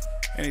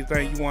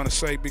 Anything you want to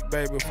say, big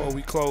baby, before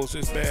we close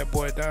this bad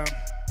boy down?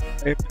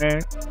 Hey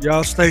man,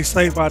 y'all stay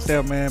safe out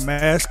there, man.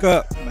 Mask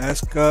up,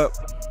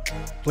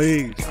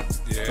 please.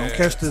 Yeah, don't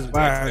catch this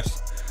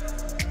virus.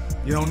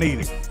 You don't need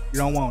it. You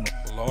don't want it.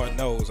 Lord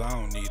knows I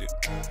don't need it.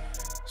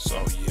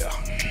 So yeah,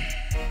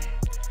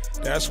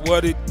 that's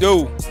what it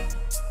do.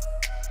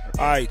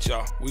 Alright,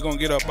 y'all. We're gonna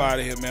get up out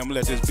of here, man. I'm gonna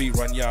let this beat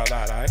run y'all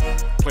out, alright?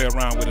 Play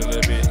around with it a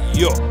little bit.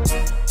 Yo.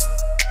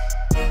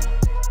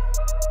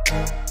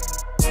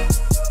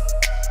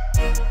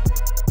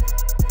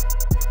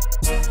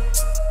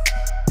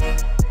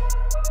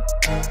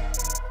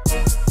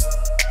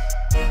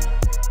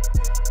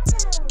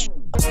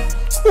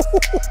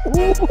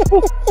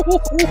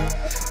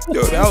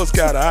 Yo, that was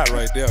kind of hot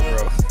right there,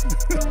 bro.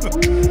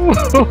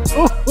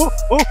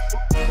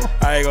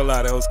 I ain't gonna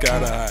lie, that was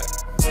kind of hot.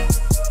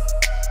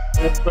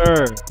 Yes,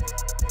 sir.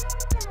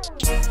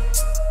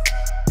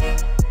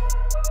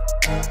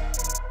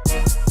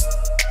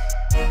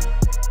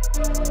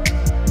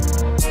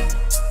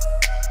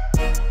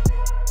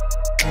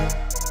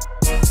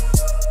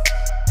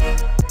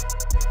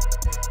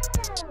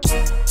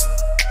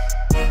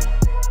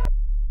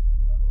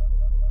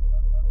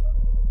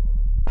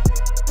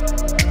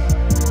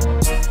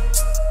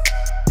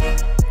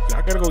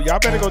 Y'all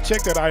better go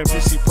check that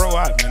IMPC Pro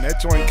out, man. That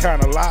joint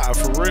kind of live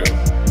for real.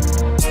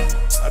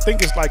 I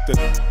think it's like the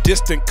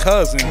distant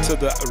cousin to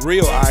the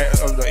real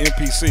of the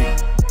MPC.